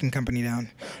a trucking company down.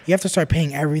 You have to start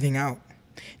paying everything out.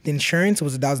 The insurance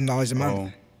was $1,000 a month. Oh.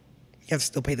 You have to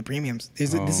still pay the premiums.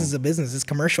 This is a business. It's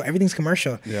commercial. Everything's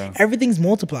commercial. Yeah. Everything's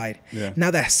multiplied. Yeah.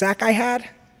 Now that sack I had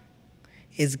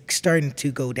is starting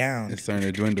to go down. It's starting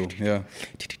to dwindle. Yeah.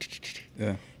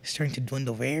 Yeah. It's starting to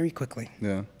dwindle very quickly.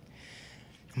 Yeah.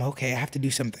 I'm okay. I have to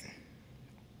do something.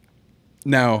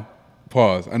 Now,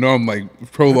 pause. I know I'm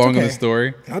like prolonging okay. the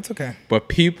story, That's okay. but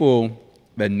people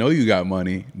that know you got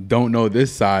money don't know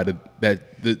this side of that.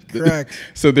 Correct.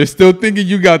 So they're still thinking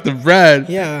you got the bread.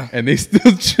 Yeah. And they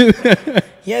still.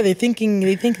 Yeah, they think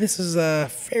this is a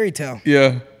fairy tale.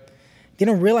 Yeah. They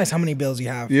don't realize how many bills you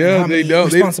have. Yeah. How They many don't.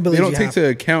 They responsibilities don't you take have. to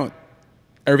account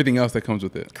everything else that comes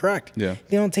with it. Correct. Yeah.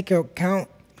 They don't take into account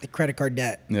the credit card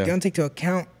debt. Yeah. They don't take into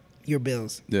account your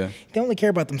bills. Yeah. They only care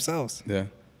about themselves. Yeah.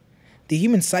 The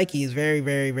human psyche is very,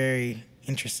 very, very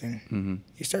interesting. Mm-hmm.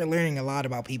 You start learning a lot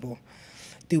about people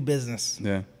through business.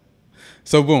 Yeah.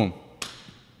 So boom.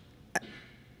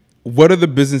 What are the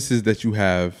businesses that you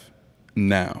have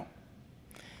now?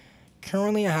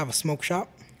 Currently, I have a smoke shop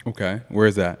Okay. Where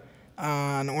is that?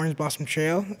 on the Orange Blossom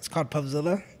Trail. It's called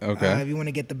Pubzilla. Okay. If you want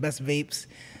to get the best vapes,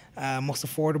 most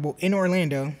affordable in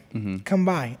Orlando, Mm-hmm. come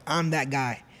by. I'm that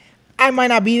guy. I might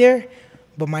not be there,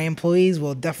 but my employees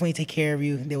will definitely take care of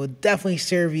you. They will definitely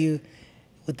serve you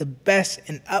with the best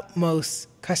and utmost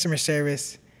customer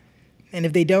service. And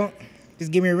if they don't,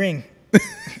 just give me a ring.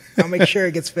 I'll make sure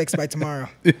it gets fixed by tomorrow.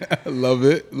 Yeah, love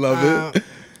it. Love it.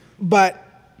 But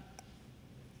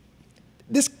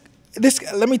this,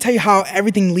 let me tell you how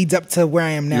everything leads up to where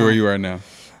I am now. Where you are now.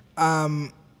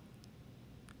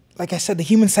 Like I said, the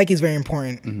human psyche is very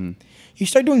important. Mm-hmm. You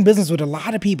start doing business with a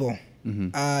lot of people.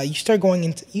 You start going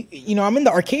into, I'm in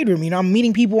the arcade room. I'm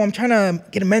meeting people. I'm trying to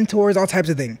get mentors, all types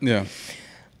of things. Yeah.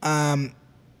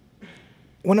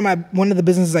 One of the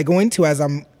businesses I go into as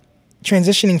I'm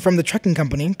transitioning from the trucking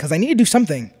company, because I need to do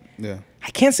something. Yeah. I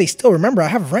can't stay still. Remember, I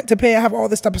have rent to pay. I have all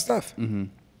this type of stuff. Mm-hmm.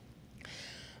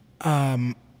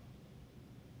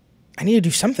 I need to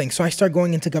do something. So I start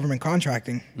going into government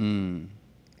contracting.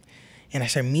 And I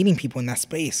start meeting people in that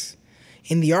space.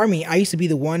 In the Army, I used to be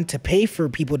the one to pay for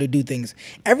people to do things.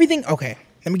 Everything, okay,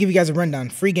 let me give you guys a rundown.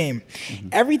 Free game.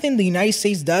 Everything the United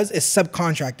States does is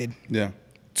subcontracted Yeah.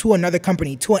 to another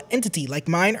company, to an entity like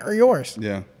mine or yours.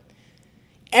 Yeah.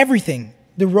 Everything.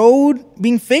 The road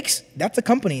being fixed, that's a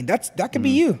company. That could be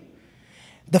you.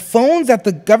 The phones that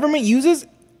the government uses,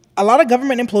 a lot of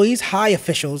government employees, high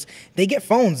officials, they get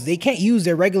phones. They can't use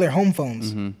their regular home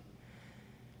phones.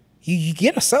 You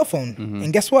get a cell phone.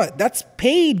 And guess what? That's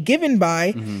paid, given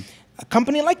by A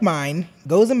company like mine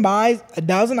goes and buys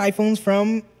 1,000 iPhones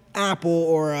from Apple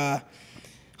or a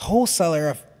wholesaler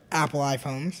of Apple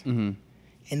iPhones, and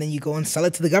then you go and sell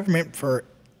it to the government for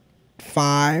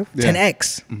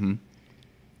 10x.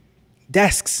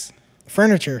 Desks,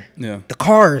 furniture, the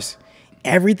cars,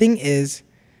 everything is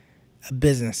a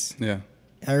business. Yeah.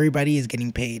 Everybody is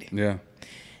getting paid. Yeah.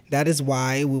 That is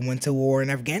why we went to war in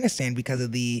Afghanistan, because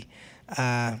of the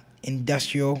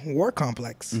industrial war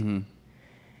complex.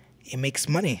 It makes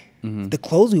money. The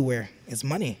clothes we wear is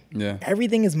money. Yeah.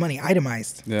 Everything is money,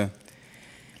 itemized. Yeah.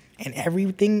 And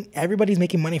everybody's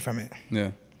making money from it.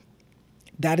 Yeah.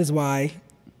 That is why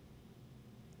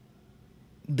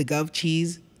the gov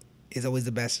cheese is always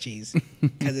the best cheese,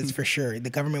 because it's for sure. The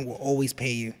government will always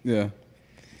pay you. Yeah.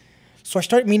 So I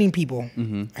start meeting people.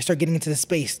 I start getting into the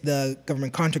space, the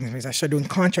government contracting space. I start doing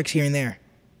contracts here and there.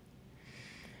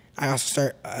 I also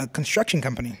start a construction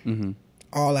company,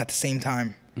 all at the same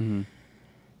time.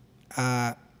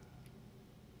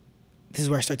 This is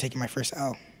where I start taking my first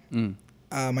L.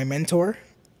 My mentor,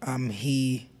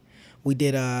 we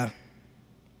did a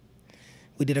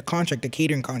contract, a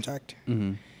catering contract.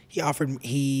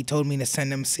 He told me to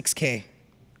send him $6K.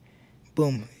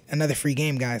 Boom, another free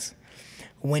game, guys.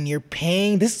 When you're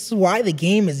paying, this is why the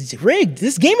game is rigged.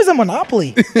 This game is a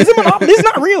monopoly. It's a monopoly. This is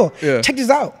not real. Yeah. Check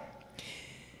this out.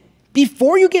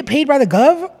 Before you get paid by the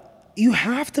gov, you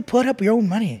have to put up your own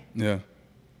money. Yeah.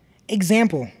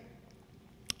 Example,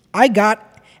 I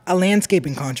got a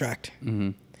landscaping contract.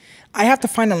 I have to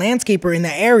find a landscaper in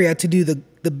the area to do the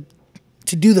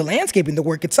landscaping, the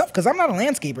work itself, because I'm not a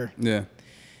landscaper. Yeah.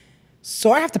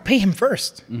 So I have to pay him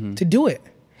first to do it.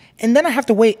 And then I have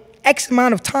to wait X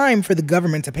amount of time for the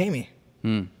government to pay me.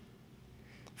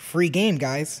 Free game,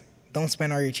 guys. Don't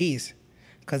spend all your cheese,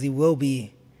 because he will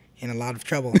be in a lot of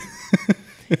trouble.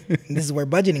 This is where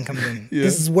budgeting comes in. Yeah.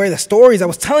 This is where the stories I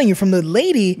was telling you from the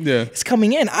lady is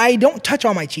coming in. I don't touch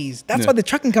all my cheese. That's why the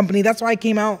trucking company, that's why I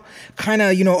came out kind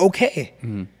of, okay.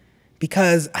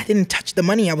 Because I didn't touch the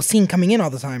money I was seeing coming in all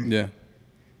the time. Yeah.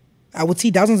 I would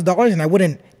see thousands of dollars and I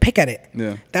wouldn't pick at it.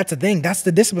 Yeah. That's the thing. That's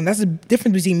the discipline. That's the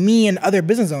difference between me and other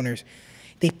business owners.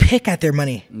 They pick at their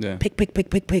money. Yeah.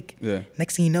 Pick. Yeah.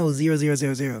 Next thing you know, 0, 0,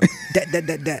 0, 0.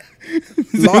 Debt.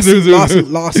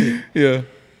 Lawsuit. Yeah.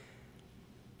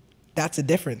 That's a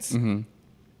difference. You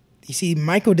see,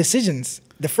 micro decisions.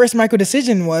 The first micro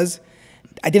decision was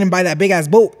I didn't buy that big ass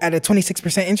boat at a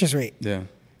 26% interest rate. Yeah.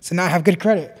 So now I have good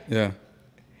credit. Yeah.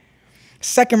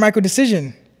 Second micro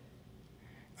decision.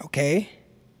 Okay.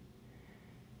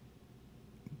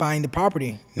 Buying the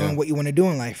property, knowing what you want to do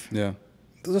in life. Yeah.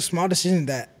 Those are small decisions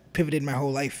that pivoted my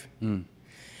whole life.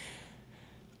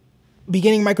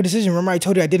 Beginning micro decision. Remember I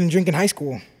told you I didn't drink in high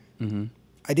school.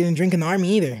 I didn't drink in the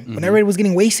army either. When everybody was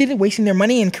getting wasting their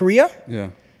money in Korea,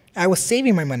 I was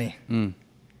saving my money.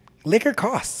 Liquor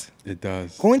costs. It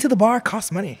does. Going to the bar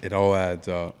costs money. It all adds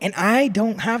up. And I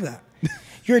don't have that.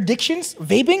 Your addictions,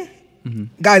 vaping?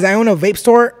 Guys, I own a vape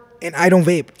store and I don't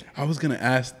vape. I was going to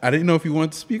ask. I didn't know if you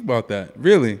wanted to speak about that.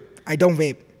 Really? I don't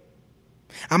vape.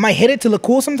 I might hit it to look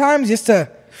cool sometimes just to,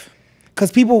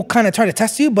 because people kind of try to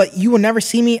test you, but you will never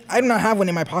see me. I do not have one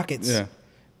in my pockets. Yeah.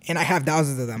 And I have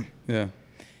thousands of them. Yeah.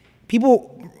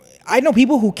 I know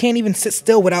people who can't even sit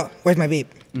still without, where's my vape?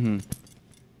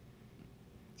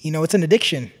 It's an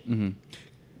addiction.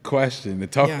 Question, a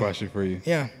tough question for you.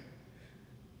 Yeah.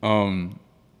 Do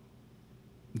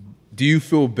you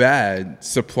feel bad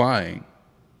supplying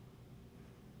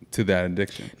to that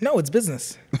addiction? No, it's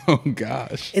business. Oh,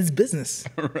 gosh. It's business.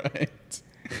 Right.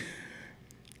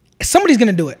 Somebody's going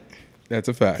to do it. That's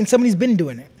a fact. And somebody's been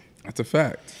doing it. That's a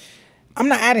fact. I'm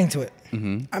not adding to it.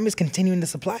 I'm just continuing to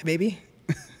supply, baby.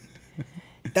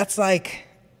 That's like,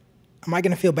 am I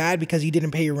going to feel bad because you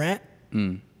didn't pay your rent?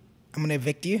 I'm going to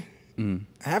evict you?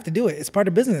 I have to do it. It's part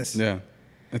of business. Yeah.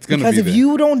 It's going to be Because if there.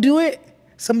 you don't do it,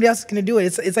 somebody else is going to do it.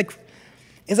 It's like,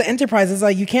 it's an enterprise. It's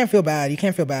like, you can't feel bad. You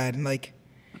can't feel bad. Like,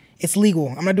 it's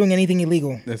legal. I'm not doing anything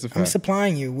illegal. That's a I'm fact.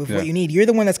 supplying you with what you need. You're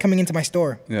the one that's coming into my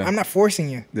store. Yeah. I'm not forcing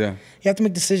you. Yeah. You have to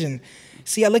make a decision.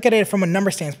 See, I look at it from a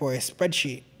number standpoint, a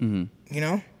spreadsheet.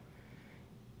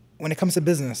 When it comes to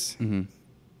business,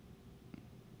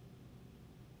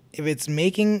 if it's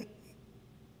making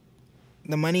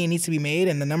the money it needs to be made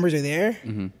and the numbers are there,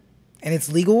 and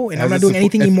it's legal, and I'm not doing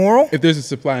anything immoral, If there's a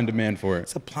supply and demand for it.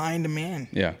 supply and demand.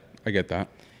 Yeah, I get that.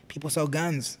 People sell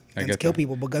guns. I Guns get kill that.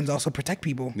 people, but guns also protect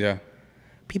people. Yeah.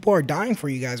 People are dying for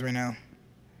you guys right now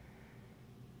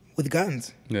with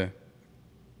guns. Yeah.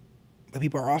 But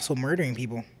people are also murdering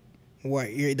people. What?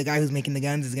 The guy who's making the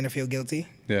guns is going to feel guilty?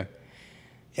 Yeah.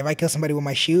 If I kill somebody with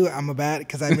my shoe, I'm a bad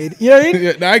because I made. You know what I mean?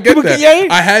 Yeah, no, I get People that. yeah,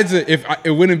 I had to.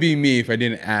 It wouldn't be me if I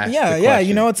didn't ask. yeah, the yeah. question.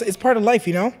 You know, it's part of life.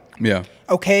 You know. Yeah.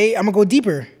 Okay, I'm gonna go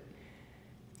deeper.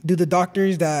 Do the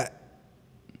doctors that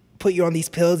put you on these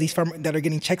pills, that are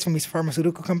getting checks from these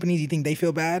pharmaceutical companies, you think they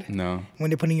feel bad? No. When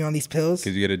they're putting you on these pills?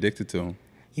 Because you get addicted to them.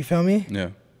 You feel me? Yeah.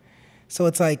 So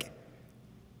it's like,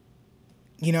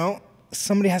 you know,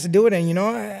 somebody has to do it, and you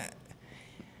know,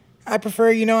 I prefer,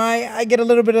 you know, I get a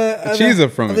little bit of cheese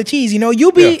up from it. the cheese. You know,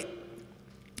 you'll be. Yeah.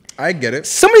 I get it.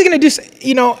 Somebody's gonna do.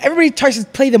 You know, everybody tries to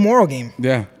play the moral game.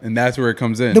 Yeah, and that's where it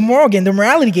comes in. The moral game, the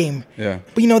morality game. Yeah.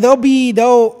 But you know,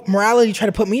 they'll morality try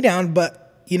to put me down,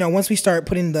 but you know, once we start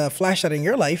putting the flashlight in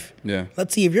your life, Yeah.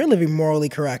 let's see if you're living morally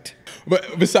correct.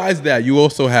 But besides that, you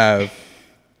also have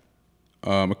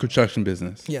a construction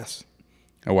business. Yes.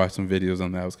 I watched some videos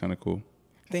on that. It was kind of cool.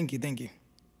 Thank you.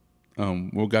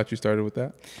 What got you started with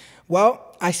that?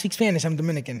 Well, I speak Spanish. I'm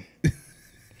Dominican.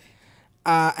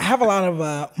 I have a lot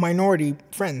of minority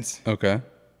friends, Okay.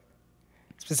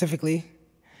 specifically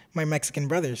my Mexican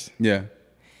brothers. Yeah.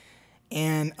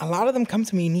 And a lot of them come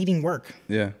to me needing work.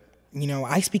 Yeah. You know,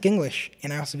 I speak English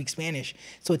and I also speak Spanish.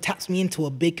 So it taps me into a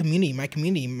big community,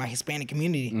 my Hispanic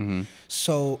community. Mm-hmm.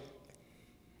 So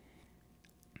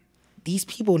these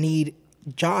people need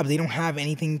jobs. They don't have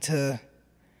anything to,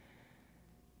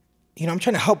 you know, I'm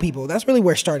trying to help people. That's really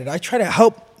where it started. I try to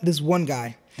help this one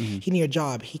guy. Mm-hmm. He needed a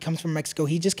job. He comes from Mexico.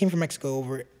 He just came from Mexico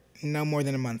over no more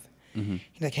than a month. Mm-hmm.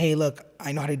 He's like, hey, look,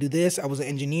 I know how to do this. I was an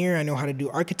engineer. I know how to do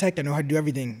architect. I know how to do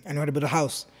everything. I know how to build a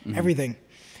house, everything.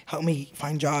 Help me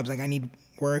find jobs. Like, I need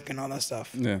work and all that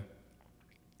stuff. Yeah. And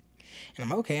I'm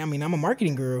like, okay. I mean, I'm a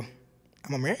marketing guru.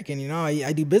 I'm American, you know.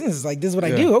 I do businesses. Like, this is what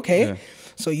I do. Okay. Yeah.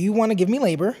 So you want to give me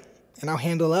labor, and I'll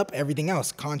handle up everything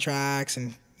else, contracts,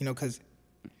 and, you know, because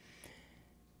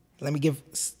let me give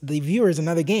the viewers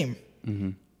another game.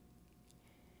 Mm-hmm.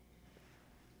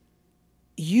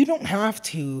 You don't have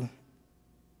to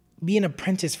be an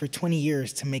apprentice for 20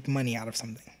 years to make money out of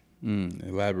something.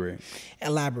 Elaborate.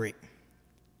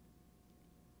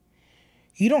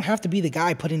 You don't have to be the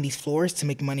guy putting these floors to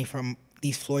make money from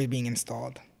these floors being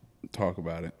installed. Talk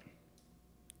about it.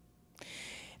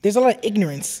 There's a lot of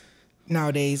ignorance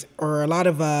nowadays, or a lot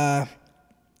of,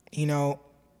 you know,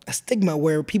 a stigma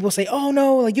where people say, oh,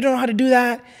 no, like, you don't know how to do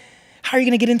that. How are you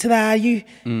going to get into that? I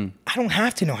don't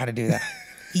have to know how to do that.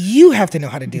 You have to know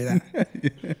how to do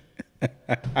that.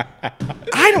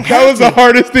 I don't have to. That was the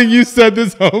hardest thing you said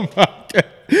this whole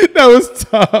podcast. That was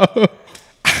tough.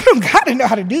 I don't got to know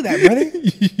how to do that, brother.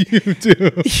 You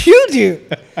do. You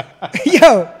do.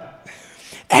 Yo,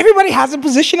 everybody has a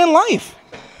position in life.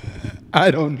 I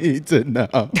don't need to know.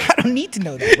 I don't need to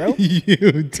know that, bro.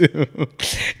 You do.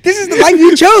 This is the life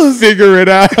you chose. Figure it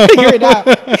out. Figure it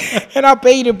out. And I'll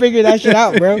pay you to figure that shit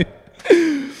out, bro.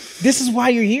 This is why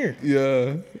you're here.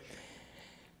 Yeah.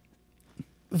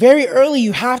 Very early,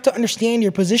 you have to understand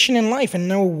your position in life and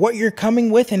know what you're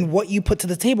coming with and what you put to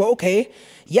the table. Okay,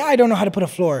 yeah, I don't know how to put a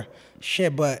floor.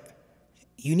 Shit, but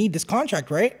you need this contract,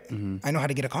 right? Mm-hmm. I know how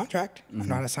to get a contract. Mm-hmm. I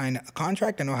know how to sign a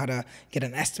contract. I know how to get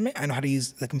an estimate. I know how to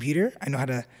use the computer. I know how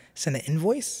to send an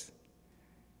invoice.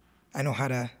 I know how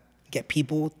to get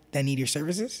people that need your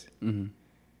services. Mm-hmm.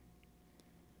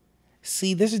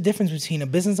 See, there's a difference between a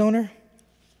business owner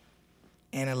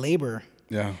and a laborer.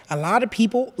 Yeah. A lot of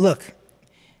people, look,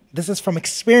 this is from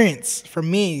experience,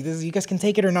 from me. You guys can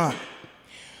take it or not.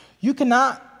 You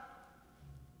cannot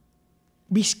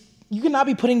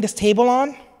be putting this table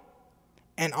on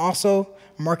and also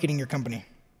marketing your company.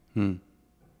 And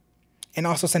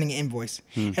also sending an invoice.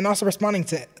 And also responding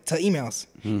to emails.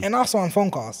 And also on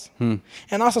phone calls. And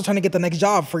also trying to get the next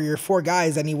job for your 4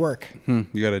 guys that need work.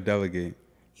 You got to delegate.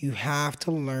 You have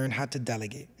to learn how to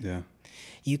delegate. Yeah.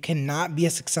 You cannot be a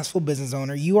successful business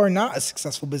owner. You are not a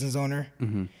successful business owner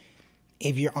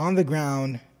if you're on the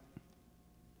ground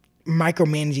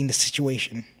micromanaging the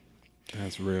situation.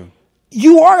 That's real.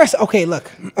 You are okay.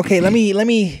 Look, okay. Let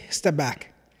me step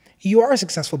back. You are a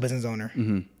successful business owner,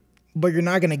 but you're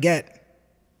not gonna get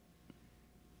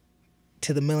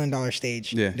to the $1 million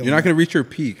stage. Yeah, you're not gonna reach your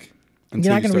peak.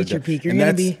 You're not gonna reach your peak.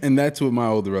 And that's what my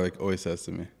older brother always says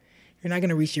to me. You're not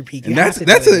gonna reach your peak. And that's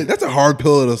a hard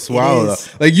pill to swallow. Though.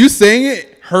 Like you saying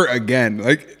it hurt again.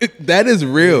 Like that is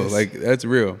real. Like that's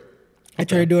real. I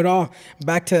try to do it all.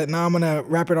 Back to now, I'm gonna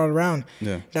wrap it all around.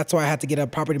 Yeah. That's why I had to get a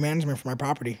property management for my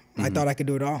property. I thought I could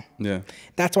do it all. Yeah.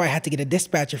 That's why I had to get a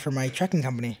dispatcher for my trucking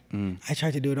company. I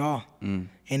tried to do it all, and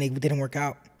it didn't work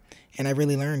out. And I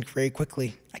really learned very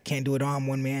quickly. I can't do it all. I'm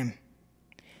one man.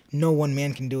 No one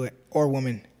man can do it, or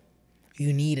woman.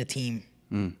 You need a team.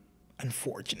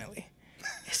 Unfortunately,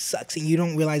 it sucks, and you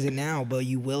don't realize it now, but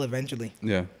you will eventually.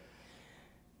 Yeah.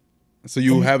 So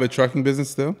you have a trucking business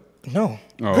still? No.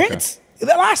 Oh, okay. Grants. The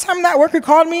last time that worker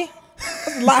called me,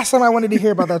 that's the last time I wanted to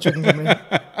hear about that trucking company.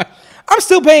 I'm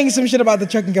still paying some shit about the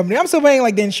trucking company. I'm still paying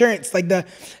like the insurance, like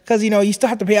because you still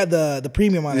have to pay out the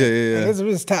premium on it. Yeah. Like,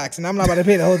 it's tax, and I'm not about to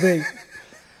pay the whole thing.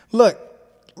 Look,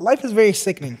 life is very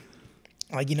sickening.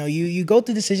 Like you go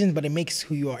through decisions, but it makes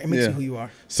who you are. It makes you who you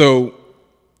are. So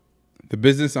the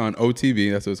business on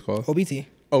OTB, that's what it's called. OBT.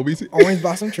 OBT. Orange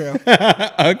Blossom Trail.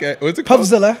 Okay, what's it called?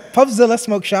 Puffzilla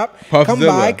Smoke Shop. Puffzilla. Come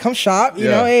by, come shop. You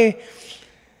know, hey.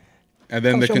 And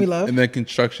then show me love. and then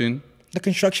construction. The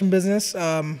construction business,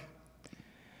 and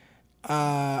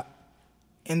the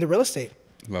real estate.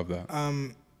 Love that.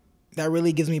 That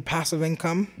really gives me passive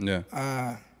income.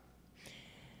 Yeah.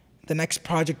 The next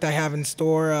project I have in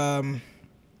store, I'm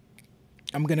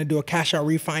gonna do a cash out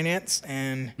refinance,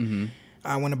 and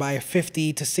I want to buy a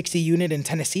 50 to 60 unit in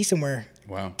Tennessee somewhere.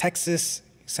 Wow. Texas,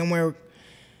 somewhere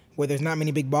where there's not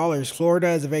many big ballers. Florida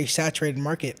is a very saturated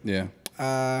market. Yeah.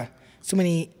 So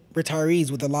many retirees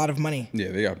with a lot of money.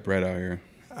 Yeah, they got bread out here,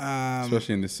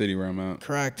 especially in the city where I'm at.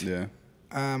 Correct. Yeah.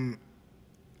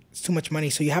 It's too much money,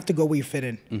 so you have to go where you fit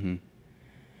in. Mm-hmm.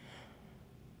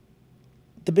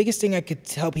 The biggest thing I could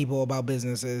tell people about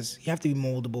business is you have to be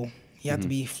moldable. You have to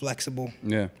be flexible.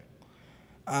 Yeah.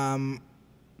 I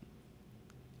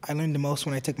learned the most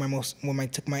when I took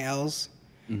my L's.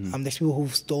 There's people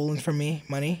who've stolen from me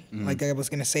money. Like I was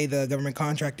gonna say, the government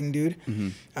contracting dude.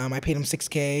 I paid him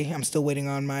 $6K. I'm still waiting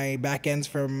on my back ends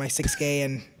for my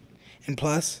 $6K and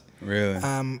plus. Really?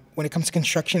 When it comes to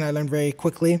construction, I learned very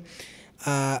quickly.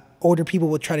 Older people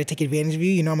will try to take advantage of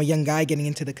you. You know, I'm a young guy getting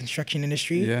into the construction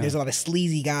industry. Yeah. There's a lot of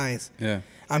sleazy guys. Yeah.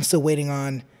 I'm still waiting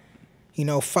on,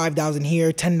 $5,000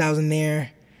 here, $10,000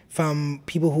 there, from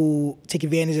people who take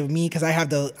advantage of me because I have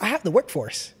the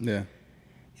workforce. Yeah.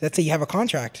 Let's say you have a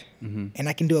contract, and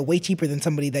I can do it way cheaper than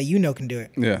somebody that can do it.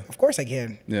 Yeah. Of course I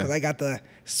can, because Yeah. I got the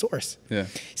source. Yeah.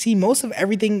 See, most of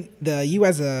everything, you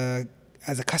as a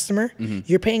customer,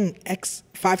 you're paying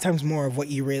 5 times more of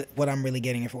what I'm really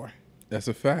getting it for. That's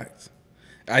a fact.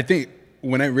 I think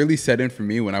when it really set in for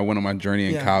me, when I went on my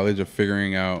journey in college of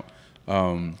figuring out,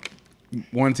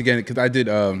 wanted to get it, because I did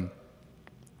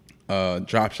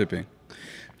drop shipping.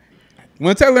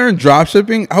 Once I learned drop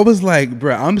shipping, I was like,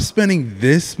 bruh, I'm spending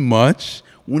this much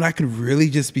when I could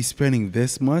really just be spending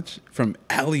this much from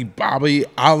Alibaba,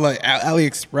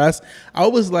 AliExpress. I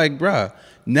was like, bruh,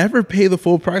 never pay the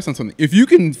full price on something. If you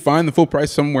can find the full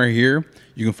price somewhere here,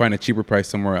 you can find a cheaper price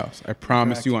somewhere else. I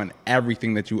promise you, on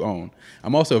everything that you own.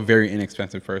 I'm also a very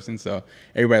inexpensive person, so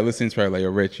everybody listening is probably like,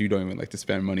 you're rich, you don't even like to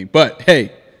spend money. But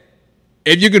hey,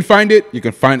 if you can find it, you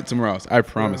can find it somewhere else. I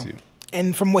promise you.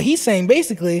 And from what he's saying,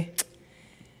 basically,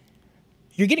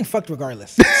 you're getting fucked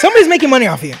regardless. Somebody's making money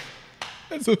off you.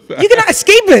 That's a fact. You cannot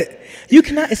escape it. You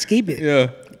cannot escape it. Yeah.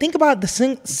 Think about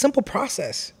the simple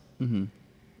process.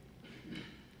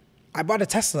 I bought a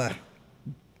Tesla.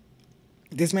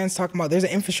 This man's talking about there's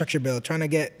an infrastructure bill trying to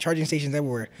get charging stations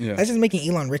everywhere. Yeah. That's just making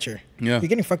Elon richer. Yeah. You're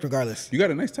getting fucked regardless. You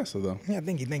got a nice Tesla, though. Yeah,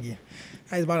 thank you.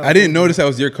 I didn't notice that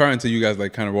was your car until you guys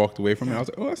like kind of walked away from it. I was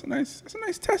like, oh, that's a nice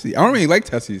Tessie. I don't really like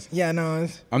Tessies. Yeah, no.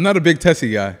 I'm not a big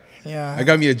Tessie guy. Yeah. I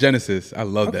got me a Genesis. I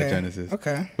love that Genesis.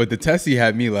 Okay. But the Tessie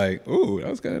had me like, ooh, that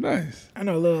was kind of nice. I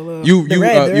know, a little.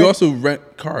 You also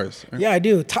rent cars, right? Yeah, I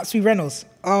do. Top Speed Rentals.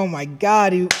 Oh my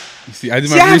God, You see, I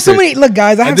did my I have research. so many. Look,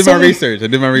 guys, I did my research.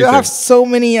 I have so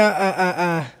many.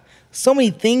 So many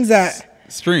things that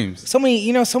streams. So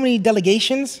many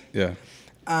delegations. Yeah.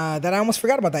 That I almost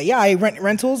forgot about that. Yeah, I rent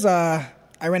rentals. I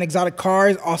rent exotic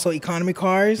cars, also economy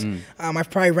cars. I've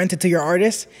probably rented to your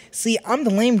artists. See, I'm the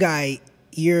lame guy.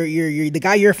 You're the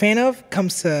guy you're a fan of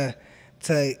comes to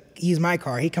use my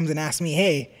car. He comes and asks me,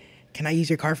 hey, can I use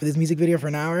your car for this music video for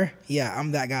an hour? Yeah,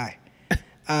 I'm that guy.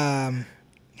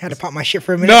 Had to pop my shit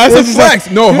for a minute. No, that's a flex.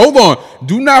 No, hold on.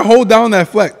 Do not hold down that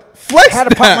flex. Flex. Had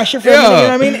to pop my shit for a minute. You know what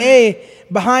I mean? Hey,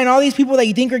 behind all these people that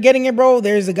you think are getting it, bro,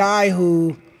 there's a guy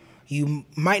who you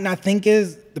might not think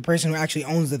is the person who actually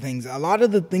owns the things. A lot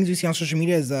of the things you see on social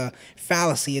media is a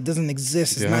fallacy. It doesn't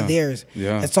exist. It's not theirs.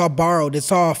 Yeah. It's all borrowed.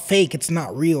 It's all fake. It's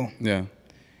not real. Yeah.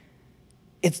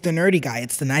 It's the nerdy guy.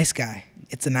 It's the nice guy.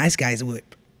 It's the nice guy's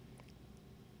whip.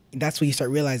 That's what you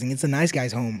start realizing. It's a nice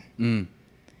guy's home.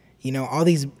 You know, all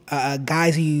these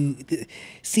guys who you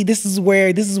see. This is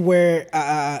where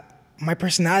my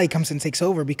personality comes and takes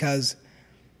over, because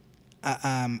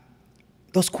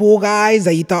those cool guys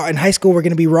that you thought in high school were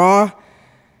gonna be raw,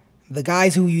 the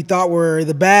guys who you thought were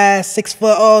the best, 6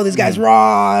 foot, oh, this guy's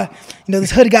raw,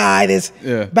 this hood guy, this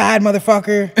bad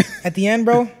motherfucker. At the end,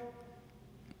 bro,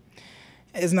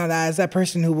 it's not that. It's that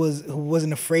person who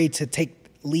wasn't afraid to take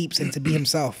leaps and to be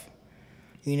himself.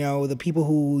 You know, the people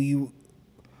who you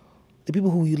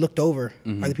looked over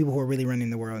are the people who are really running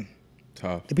the world.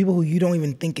 Tough. The people who you don't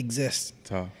even think exist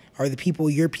Tough. are the people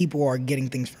your people are getting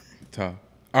things from. Tough.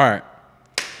 All right.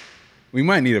 We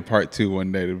might need a part 2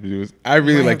 one day to do this. I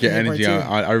really like your energy.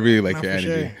 I really like your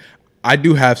energy. Sure. I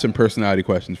do have some personality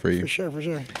questions for you. For sure.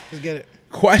 Let's get it.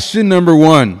 Question number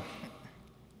 1.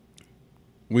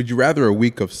 Would you rather a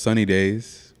week of sunny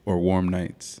days or warm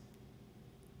nights?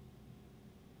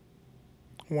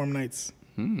 Warm nights.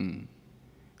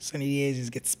 Sunny days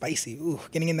just get spicy. Ooh,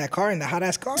 getting in that car, in that hot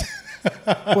ass car.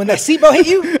 When that seatbelt hit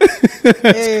you. That's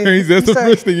crazy. That's the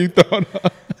first thing you thought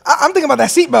of. I'm thinking about that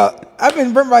seatbelt. I've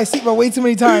been burnt by a seatbelt way too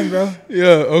many times, bro. Yeah,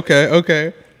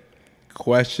 okay.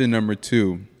 Question number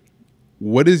 2.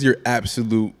 What is your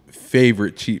absolute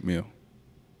favorite cheat meal?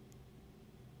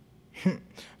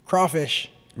 Crawfish.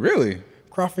 Really?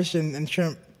 Crawfish and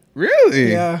shrimp.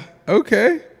 Really? Yeah.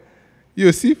 Okay. You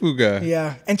a seafood guy?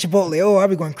 Yeah. And Chipotle. Oh, I'll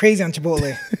be going crazy on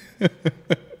Chipotle.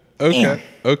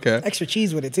 Okay. Extra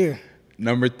cheese with it, too.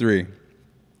 Number 3.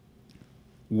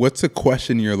 What's a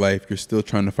question in your life you're still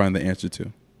trying to find the answer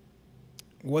to?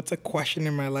 What's a question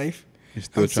in my life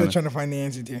I'm still trying to find the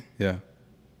answer to? Yeah.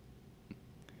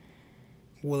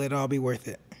 Will it all be worth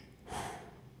it?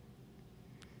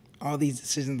 All these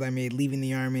decisions I made, leaving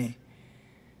the Army,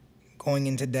 going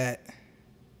into debt,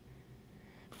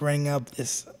 running up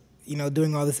this,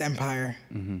 doing all this empire.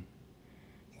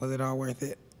 Was it all worth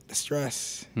it? The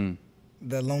stress,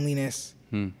 the loneliness,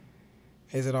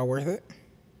 is it all worth it?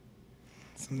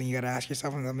 Something you got to ask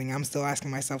yourself, and something I'm still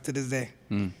asking myself to this day.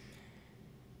 Will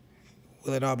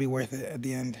it all be worth it at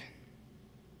the end?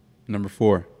 Number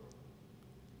 4.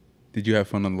 Did you have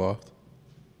fun on the loft?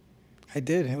 I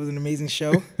did. It was an amazing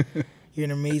show. You're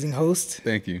an amazing host.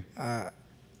 Thank you.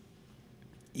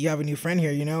 You have a new friend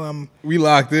here. We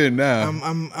locked in now.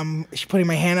 I'm putting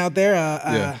my hand out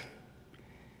there.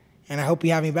 And I hope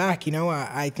you have me back.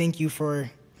 I thank you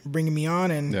for bringing me on,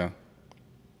 and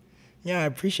yeah, I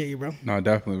appreciate you, bro. No,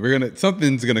 definitely.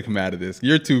 Something's gonna come out of this.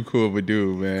 You're too cool of a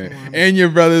dude, man. And your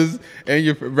brothers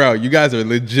and bro, you guys are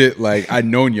legit. Like, I've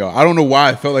known y'all. I don't know why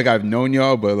I felt like I've known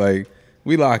y'all, but like,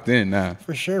 we locked in now.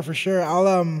 For sure.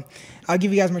 I'll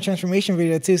give you guys my transformation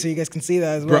video too, so you guys can see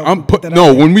that as well.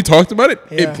 Bro, when we talked about it,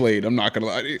 it played. I'm not gonna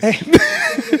lie to you.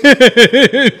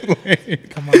 It played.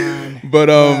 Come on. But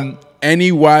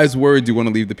any wise words you want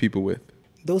to leave the people with?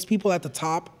 Those people at the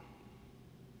top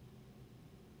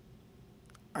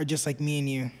are just like me and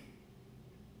you.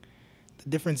 The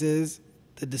difference is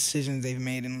the decisions they've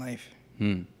made in life.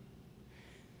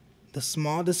 The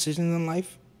small decisions in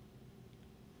life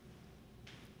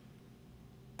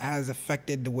has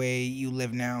affected the way you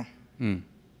live now. The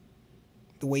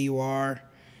way you are,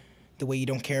 the way you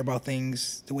don't care about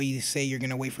things, the way you say you're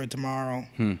going to wait for tomorrow,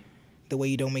 the way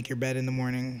you don't make your bed in the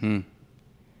morning,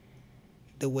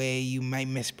 the way you might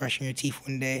miss brushing your teeth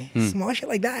one day. Small shit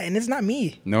like that. And it's not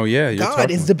me. No, yeah. God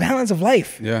is the balance of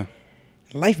life. Yeah.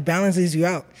 Life balances you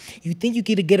out. You think you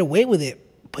get away with it,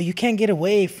 but you can't get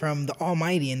away from the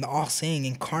Almighty and the All-Seeing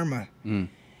and karma.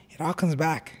 It all comes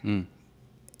back.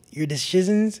 Your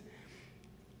decisions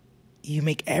you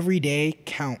make every day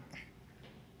count,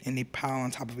 and they pile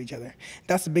on top of each other.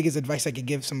 That's the biggest advice I could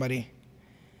give somebody.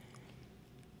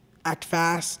 Act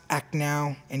fast, act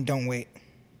now, and don't wait.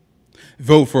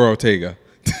 Vote for Ortega.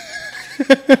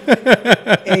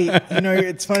 Hey,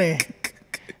 it's funny.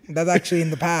 That's actually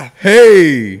in the path.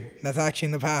 Hey. That's actually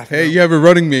in the path. Hey, you have a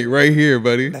running mate right here,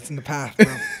 buddy. That's in the path,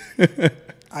 bro.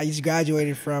 I just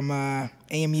graduated from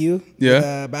AMU with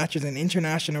a bachelor's in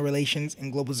international relations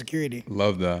and global security.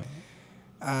 Love that.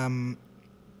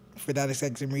 For that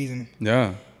exact same reason.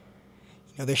 Yeah.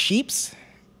 There's sheeps.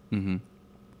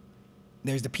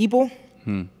 There's the people.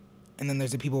 And then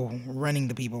there's the people running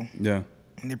the people. Yeah.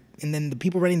 And then the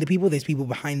people running the people, there's people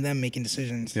behind them making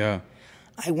decisions. Yeah.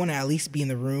 I want to at least be in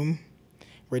the room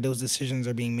where those decisions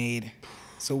are being made,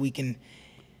 so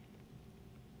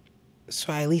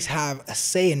I at least have a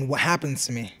say in what happens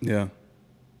to me. Yeah.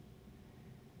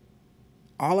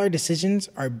 All our decisions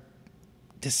are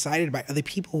decided by other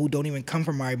people who don't even come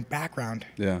from our background.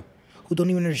 Yeah. Who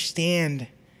don't even understand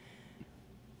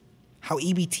how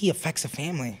EBT affects a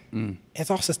family. It's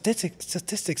all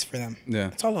statistics for them. Yeah.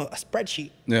 It's all a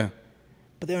spreadsheet. Yeah.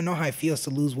 But they don't know how it feels to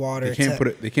lose water.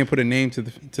 They can't put a name to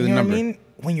the you know number. What I mean?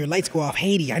 When your lights go off,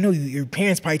 Haiti, I know your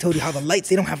parents probably told you how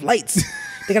they don't have lights.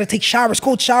 They got to take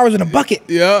cold showers in a bucket.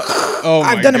 Yeah. Oh,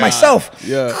 I've done it myself.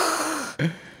 Yeah.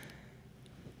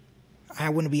 I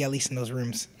want to be at least in those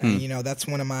rooms. And, that's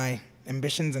one of my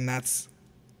ambitions, and that's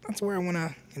where I want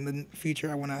to, in the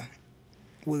future, I want to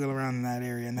wiggle around in that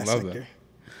area, in that sector. That.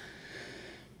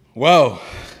 Well,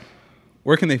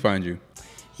 Where can they find you?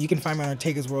 You can find me on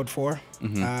Ortega's World 4. You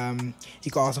can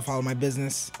also follow my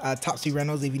business, Top Speed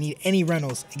Rentals. If you need any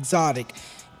rentals, exotic,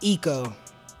 eco,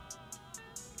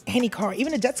 any car,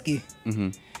 even a jet ski,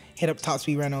 hit up Top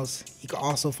Speed Rentals. You can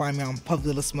also find me on Puff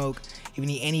Little Smoke. If you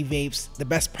need any vapes, the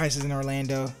best prices in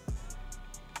Orlando,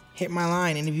 hit my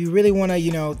line. And if you really want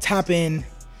to, tap in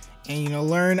and,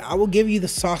 learn, I will give you the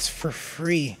sauce for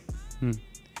free.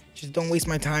 Just don't waste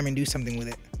my time and do something with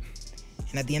it.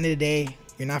 And at the end of the day,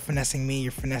 you're not finessing me,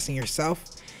 you're finessing yourself,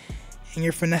 and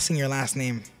you're finessing your last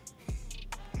name,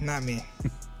 not me.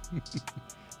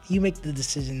 You make the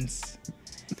decisions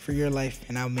for your life,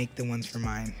 and I'll make the ones for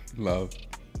mine. Love.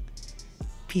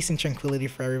 Peace and tranquility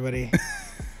for everybody.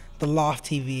 The Loft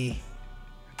TV.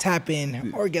 Tap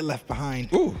in or get left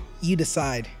behind. Ooh. You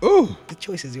decide. Ooh. The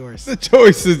choice is yours. The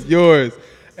choice is yours.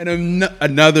 And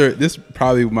this is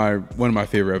probably one of my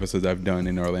favorite episodes I've done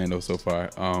in Orlando so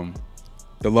far.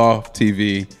 The Loft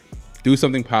TV. Do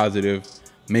something positive.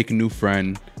 Make a new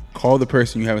friend. Call the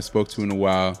person you haven't spoke to in a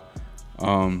while.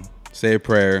 Say a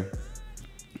prayer.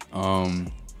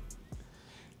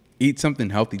 Eat something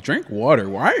healthy. Drink water.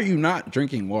 Why are you not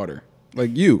drinking water?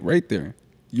 Like you, right there.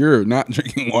 You're not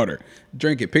drinking water.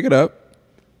 Drink it. Pick it up.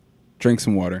 Drink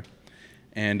some water.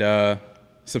 And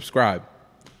subscribe.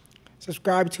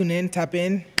 Subscribe, tune in, tap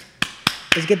in.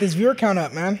 Let's get this viewer count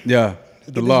up, man. Yeah.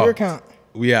 Let's get this viewer count.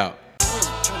 We out.